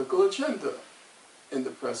political agenda in the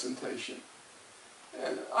presentation.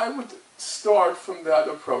 And I would start from that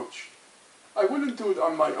approach. I wouldn't do it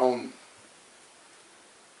on my own.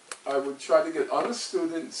 I would try to get other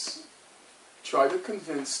students, try to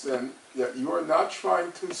convince them that you are not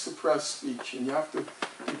trying to suppress speech, and you have to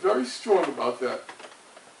be very strong about that.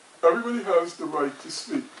 Everybody has the right to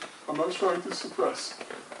speak. I'm not trying to suppress.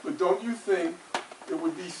 But don't you think it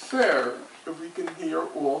would be fair if we can hear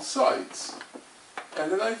all sides?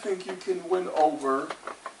 And then I think you can win over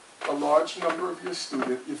a large number of your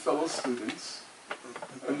fellow students,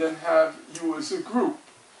 and then have you as a group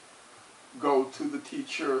go to the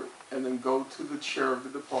teacher, and then go to the chair of the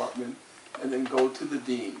department, and then go to the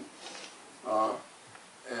dean.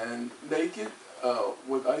 And make it,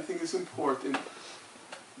 what I think is important,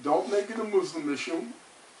 don't make it a Muslim issue,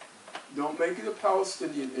 don't make it a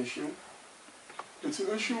Palestinian issue. It's an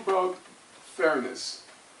issue about fairness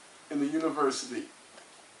in the university,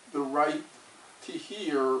 the right to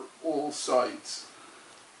hear all sides.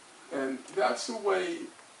 And that's a way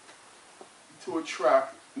to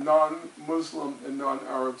attract non-Muslim and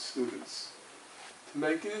non-Arab students, to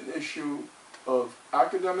make it an issue of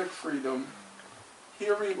academic freedom,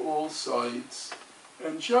 hearing all sides,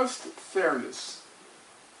 and just fairness.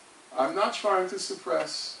 I'm not trying to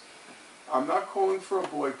suppress. I'm not calling for a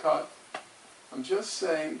boycott. I'm just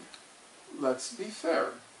saying, let's be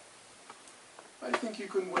fair. I think you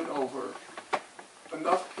can win over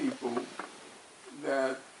enough people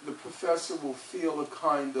that the professor will feel a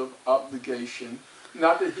kind of obligation,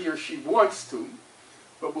 not that he or she wants to,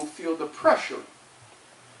 but will feel the pressure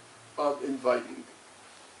of inviting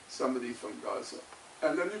somebody from Gaza.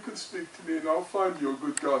 And then you can speak to me and I'll find you a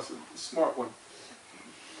good Gaza, a smart one.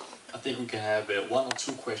 I think we can have one or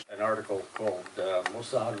two questions. An article called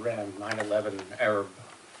Mossad ran 9/11 Arab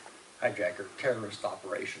hijacker terrorist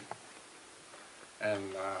operation.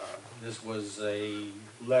 And this was a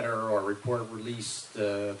letter or report released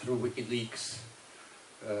through WikiLeaks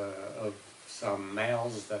of some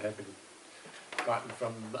mails that had been gotten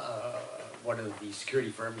from one of the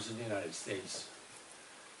security firms in the United States.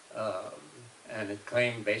 And it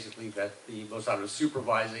claimed basically that the Mossad was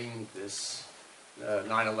supervising this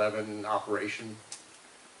 9/11 operation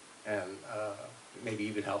and maybe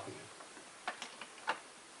even helping it.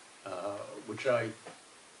 Which I,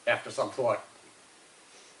 after some thought,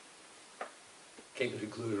 came to the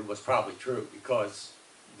conclusion was probably true, because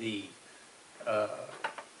the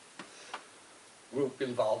group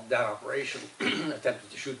involved in that operation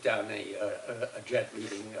attempted to shoot down a jet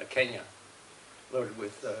leaving Kenya loaded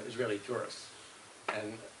with Israeli tourists.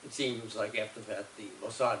 And it seems like after that the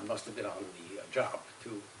Mossad must have been on the job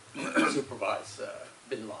to supervise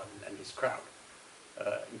bin Laden and his crowd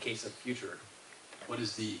in case of future. What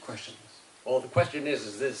is the question? Well, the question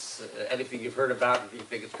is this anything you've heard about it, do you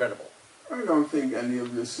think it's credible? I don't think any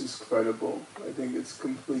of this is credible. I think it's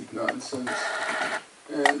complete nonsense.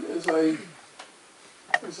 And as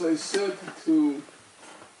I said to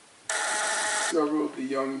several of the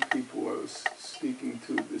young people I was speaking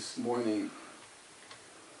to this morning,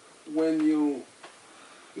 when you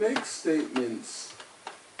make statements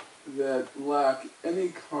that lack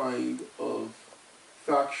any kind of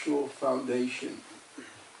factual foundation,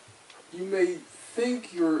 you may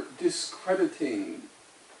think you're discrediting,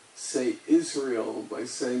 say, Israel by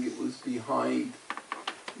saying it was behind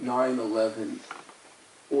 9/11,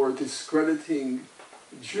 or discrediting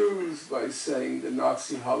Jews by saying the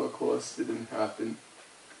Nazi Holocaust didn't happen.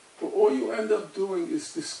 But all you end up doing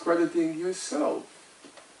is discrediting yourself.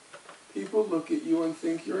 People look at you and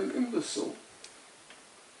think you're an imbecile,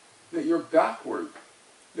 that you're backward,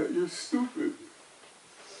 that you're stupid.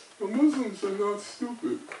 The Muslims are not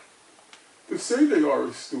stupid. To say they are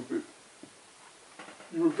is stupid.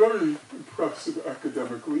 You were very impressive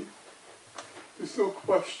academically. There's no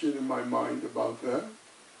question in my mind about that.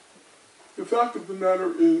 The fact of the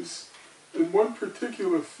matter is, in one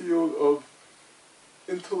particular field of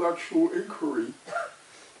intellectual inquiry,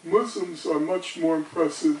 Muslims are much more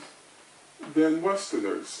impressive than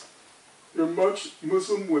Westerners.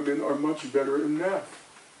 Muslim women are much better in math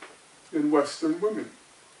than Western women.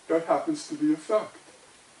 That happens to be a fact.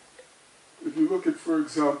 If you look at, for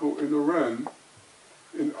example, in Iran,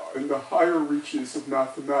 in the higher reaches of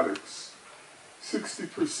mathematics.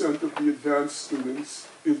 60% of the advanced students,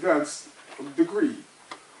 advanced degree,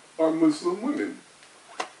 are Muslim women.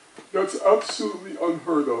 That's absolutely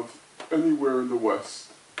unheard of anywhere in the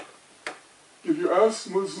West. If you ask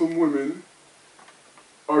Muslim women,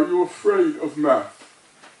 are you afraid of math?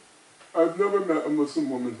 I've never met a Muslim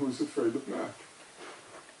woman who's afraid of math.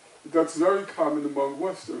 That's very common among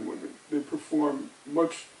Western women. They perform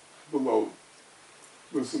much below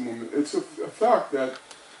Muslim women. It's a fact that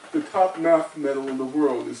the top math medal in the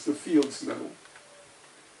world is the Fields Medal.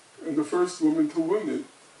 And the first woman to win it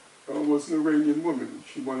was an Iranian woman.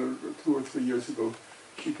 She won it 2 or 3 years ago.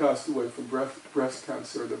 She passed away from breast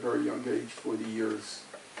cancer at a very young age, 40 years.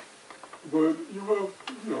 But you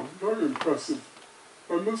have, very impressive.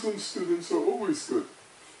 Our Muslim students are always good.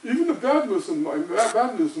 Even the bad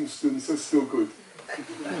Muslim students are still good.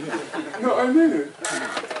 No, I mean it.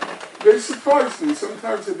 They surprise me.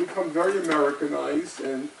 Sometimes they become very Americanized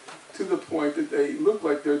and to the point that they look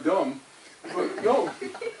like they're dumb. But no,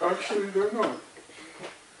 actually they're not.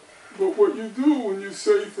 But what you do when you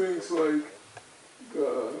say things like,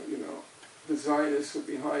 the Zionists were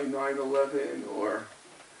behind 9/11 or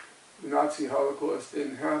the Nazi Holocaust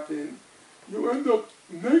didn't happen, you end up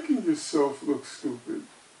making yourself look stupid.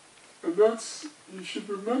 And you should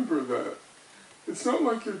remember that. It's not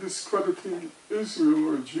like you're discrediting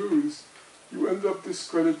Israel or Jews, you end up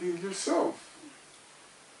discrediting yourself.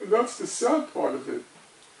 And that's the sad part of it.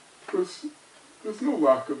 Because there's no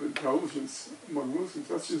lack of intelligence among Muslims.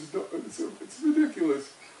 That's just, it's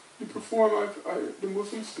ridiculous. You perform, the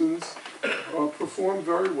Muslim students perform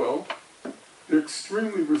very well. They're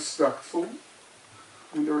extremely respectful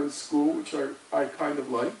when they're in school, which I kind of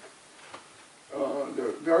like.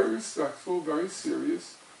 They're very respectful, very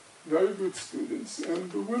serious, very good students, and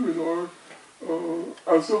the women are,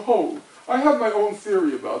 as a whole. I have my own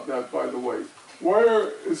theory about that, by the way. Why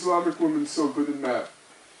are Islamic women so good in math?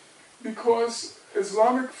 Because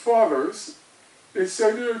Islamic fathers, they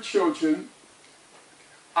say to their children,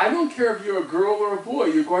 I don't care if you're a girl or a boy,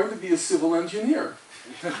 you're going to be a civil engineer.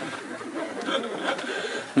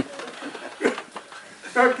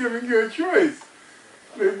 Not giving you a choice.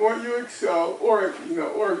 They want you to excel, or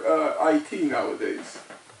IT nowadays.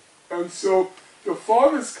 And so the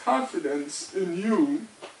father's confidence in you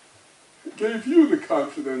gave you the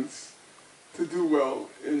confidence to do well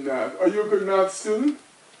in math. Are you a good math student?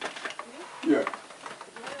 Yeah.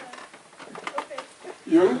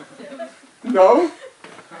 You? No?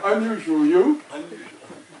 Unusual. You?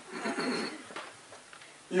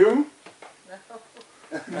 You?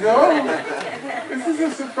 No? This is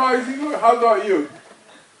a surprising one. How about you?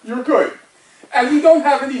 You're good. And you don't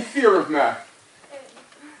have any fear of math.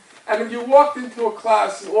 And if you walked into a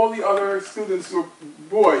class and all the other students were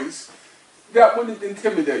boys, that wouldn't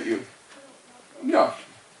intimidate you. Yeah.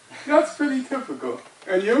 That's pretty typical.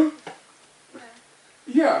 And you?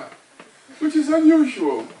 Yeah. Which is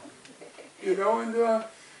unusual. And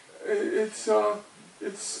it's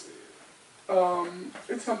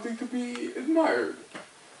something to be admired.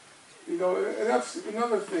 And that's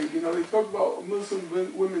another thing. They talk about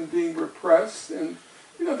Muslim women being repressed, and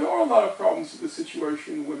there are a lot of problems with the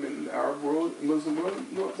situation of women in the Arab world, Muslim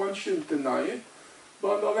world. One shouldn't deny it.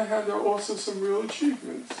 But on the other hand, there are also some real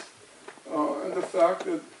achievements. And the fact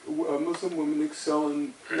that Muslim women excel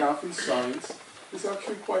in math and science is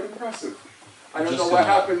actually quite impressive. I don't know what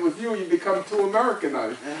happened with you. You become too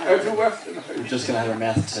Americanized, too Westernized. We're just going to have a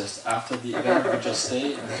math test after the event. We just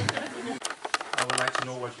stay. I would like to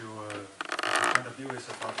know what your point of view is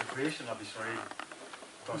about the creation of Israel.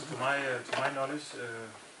 Because to my knowledge,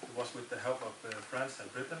 it was with the help of France and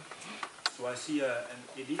Britain. So I see an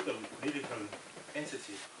illegal political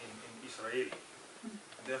entity in Israel.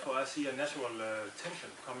 And therefore I see a natural tension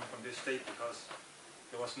coming from this state, because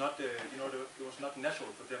it was not, it was not natural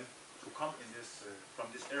for them to come in this from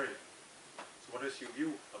this area. So what is your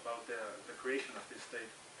view about the creation of this state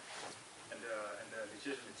and the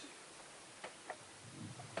legitimacy?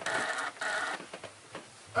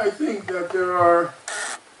 I think that there are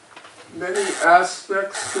many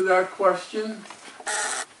aspects to that question.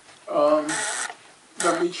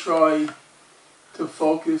 Let me try to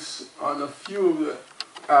focus on a few of the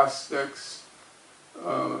aspects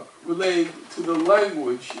related to the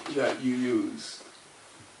language that you used.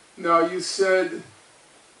 Now, you said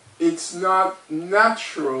it's not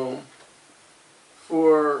natural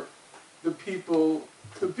for the people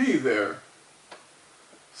to be there.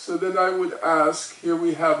 So then I would ask, here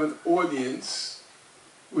we have an audience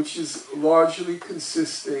which is largely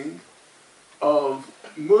consisting of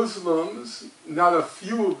Muslims, not a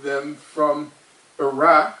few of them from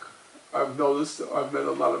Iraq, I've noticed, I've met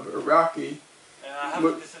a lot of Iraqi. I have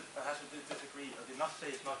to disagree. I did not say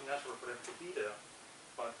it's not natural for them to be there,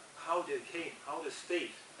 but how they came, how the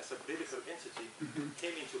state as a political entity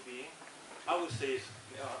came into being, I would say it's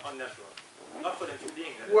unnatural. Not for them to be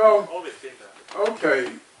there. Well, they've always been there.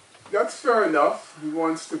 Okay, that's fair enough. He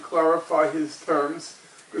wants to clarify his terms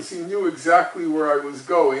because he knew exactly where I was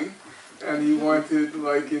going, and he wanted,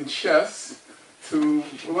 like in chess, to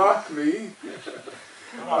block me.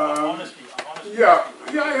 Honestly. Yeah,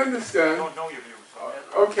 I understand. I don't know your views.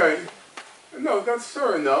 Okay, no, that's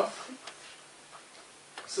fair enough.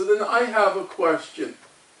 So then I have a question.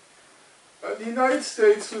 The United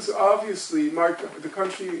States was obviously, the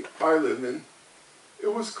country I live in,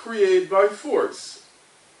 it was created by force.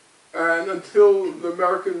 And until the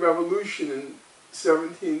American Revolution in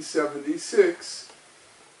 1776,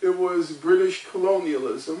 it was British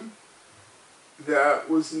colonialism that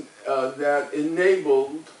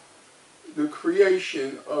enabled the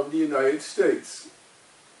creation of the United States.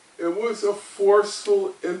 It was a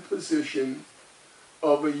forceful imposition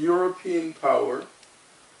of a European power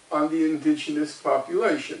on the indigenous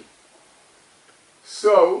population.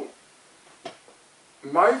 So,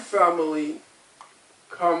 my family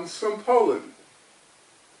comes from Poland,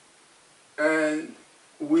 and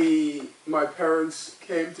my parents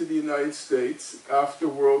came to the United States after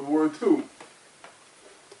World War II.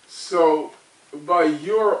 So, by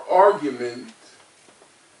your argument,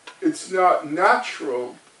 it's not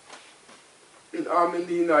natural that I'm in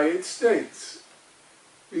the United States,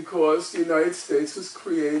 because the United States was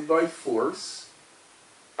created by force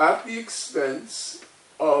at the expense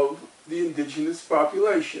of the indigenous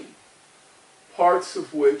population, parts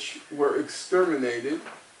of which were exterminated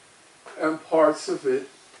and parts of it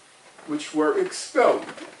which were expelled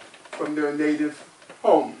from their native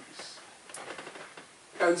homes.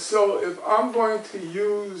 And so if I'm going to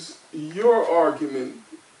use your argument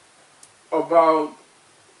about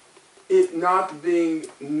it not being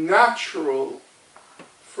natural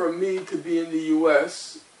for me to be in the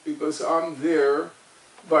U.S. because I'm there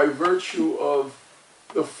by virtue of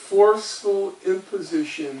the forceful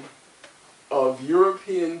imposition of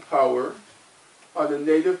European power on the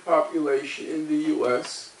native population in the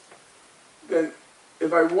U.S., then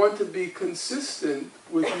if I want to be consistent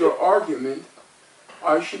with your argument,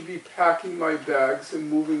 I should be packing my bags and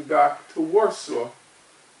moving back to Warsaw,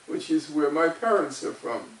 which is where my parents are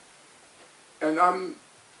from. And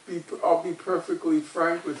I'll be perfectly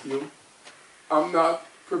frank with you, I'm not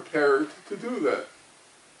prepared to do that.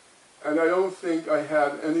 And I don't think I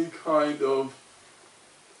have any kind of,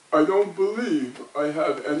 I don't believe I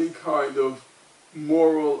have any kind of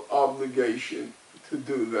moral obligation to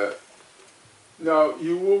do that. Now,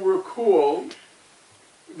 you will recall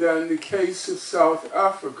that in the case of South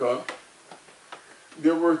Africa,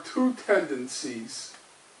 there were two tendencies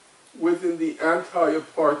within the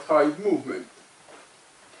anti-apartheid movement.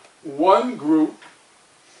 One group,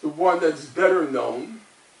 the one that's better known,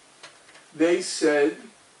 they said,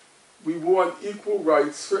 we want equal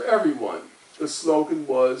rights for everyone. The slogan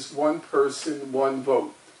was, one person, one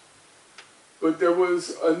vote. But there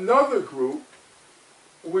was another group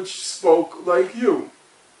which spoke like you.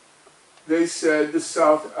 They said the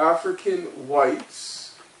South African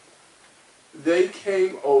whites, they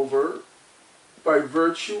came over by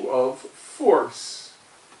virtue of force,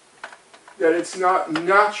 that it's not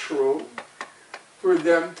natural for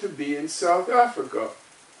them to be in South Africa,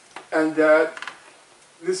 and that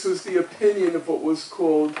this was the opinion of what was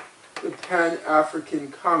called the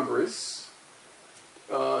Pan-African Congress.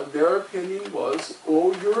 Their opinion was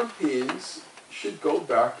all Europeans should go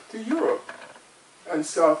back to Europe, and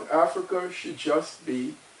South Africa should just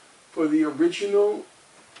be for the original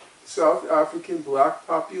South African black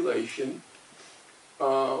population,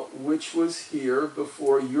 which was here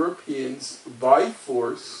before Europeans, by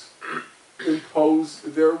force,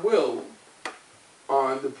 imposed their will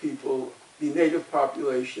on the people, the native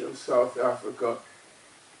population of South Africa.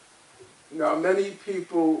 Now, many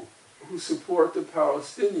people who support the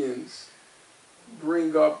Palestinians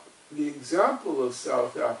bring up the example of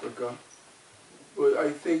South Africa, but I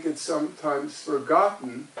think it's sometimes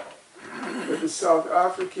forgotten that the South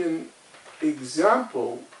African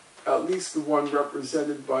example, at least the one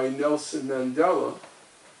represented by Nelson Mandela,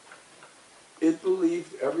 it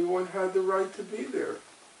believed everyone had the right to be there.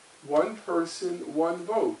 One person, one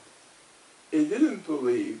vote. It didn't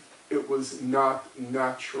believe it was not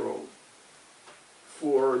natural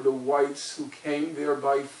for the whites who came there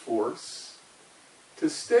by force to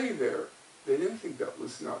stay there. They didn't think that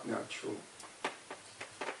was not natural.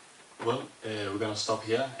 Well, we're gonna stop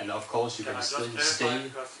here, and of course you can still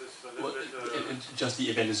stay. Well, just the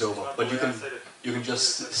event is over, but you can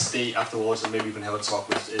just stay afterwards, and maybe you can have a talk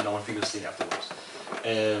with Norman Finkelstein afterwards.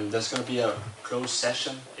 There's gonna be a closed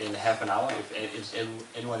session in half an hour if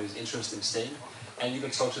anyone is interested in staying, and you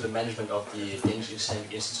can talk to the management of the Danish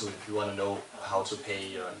Islamic Institute if you want to know how to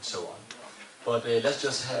pay and so on. But let's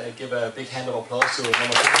just give a big hand of applause to Norman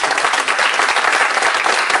Finkelstein.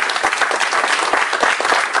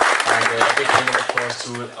 And a big hand of applause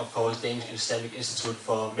to, of course, Danish Islamic Institute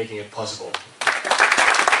for making it possible.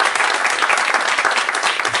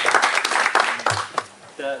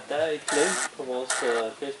 Der er et link på vores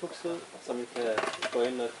Facebook-side, som I kan gå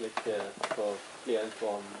ind og klikke på flere info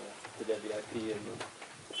om det der VIP.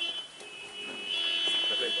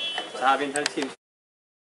 Så har vi en halv time.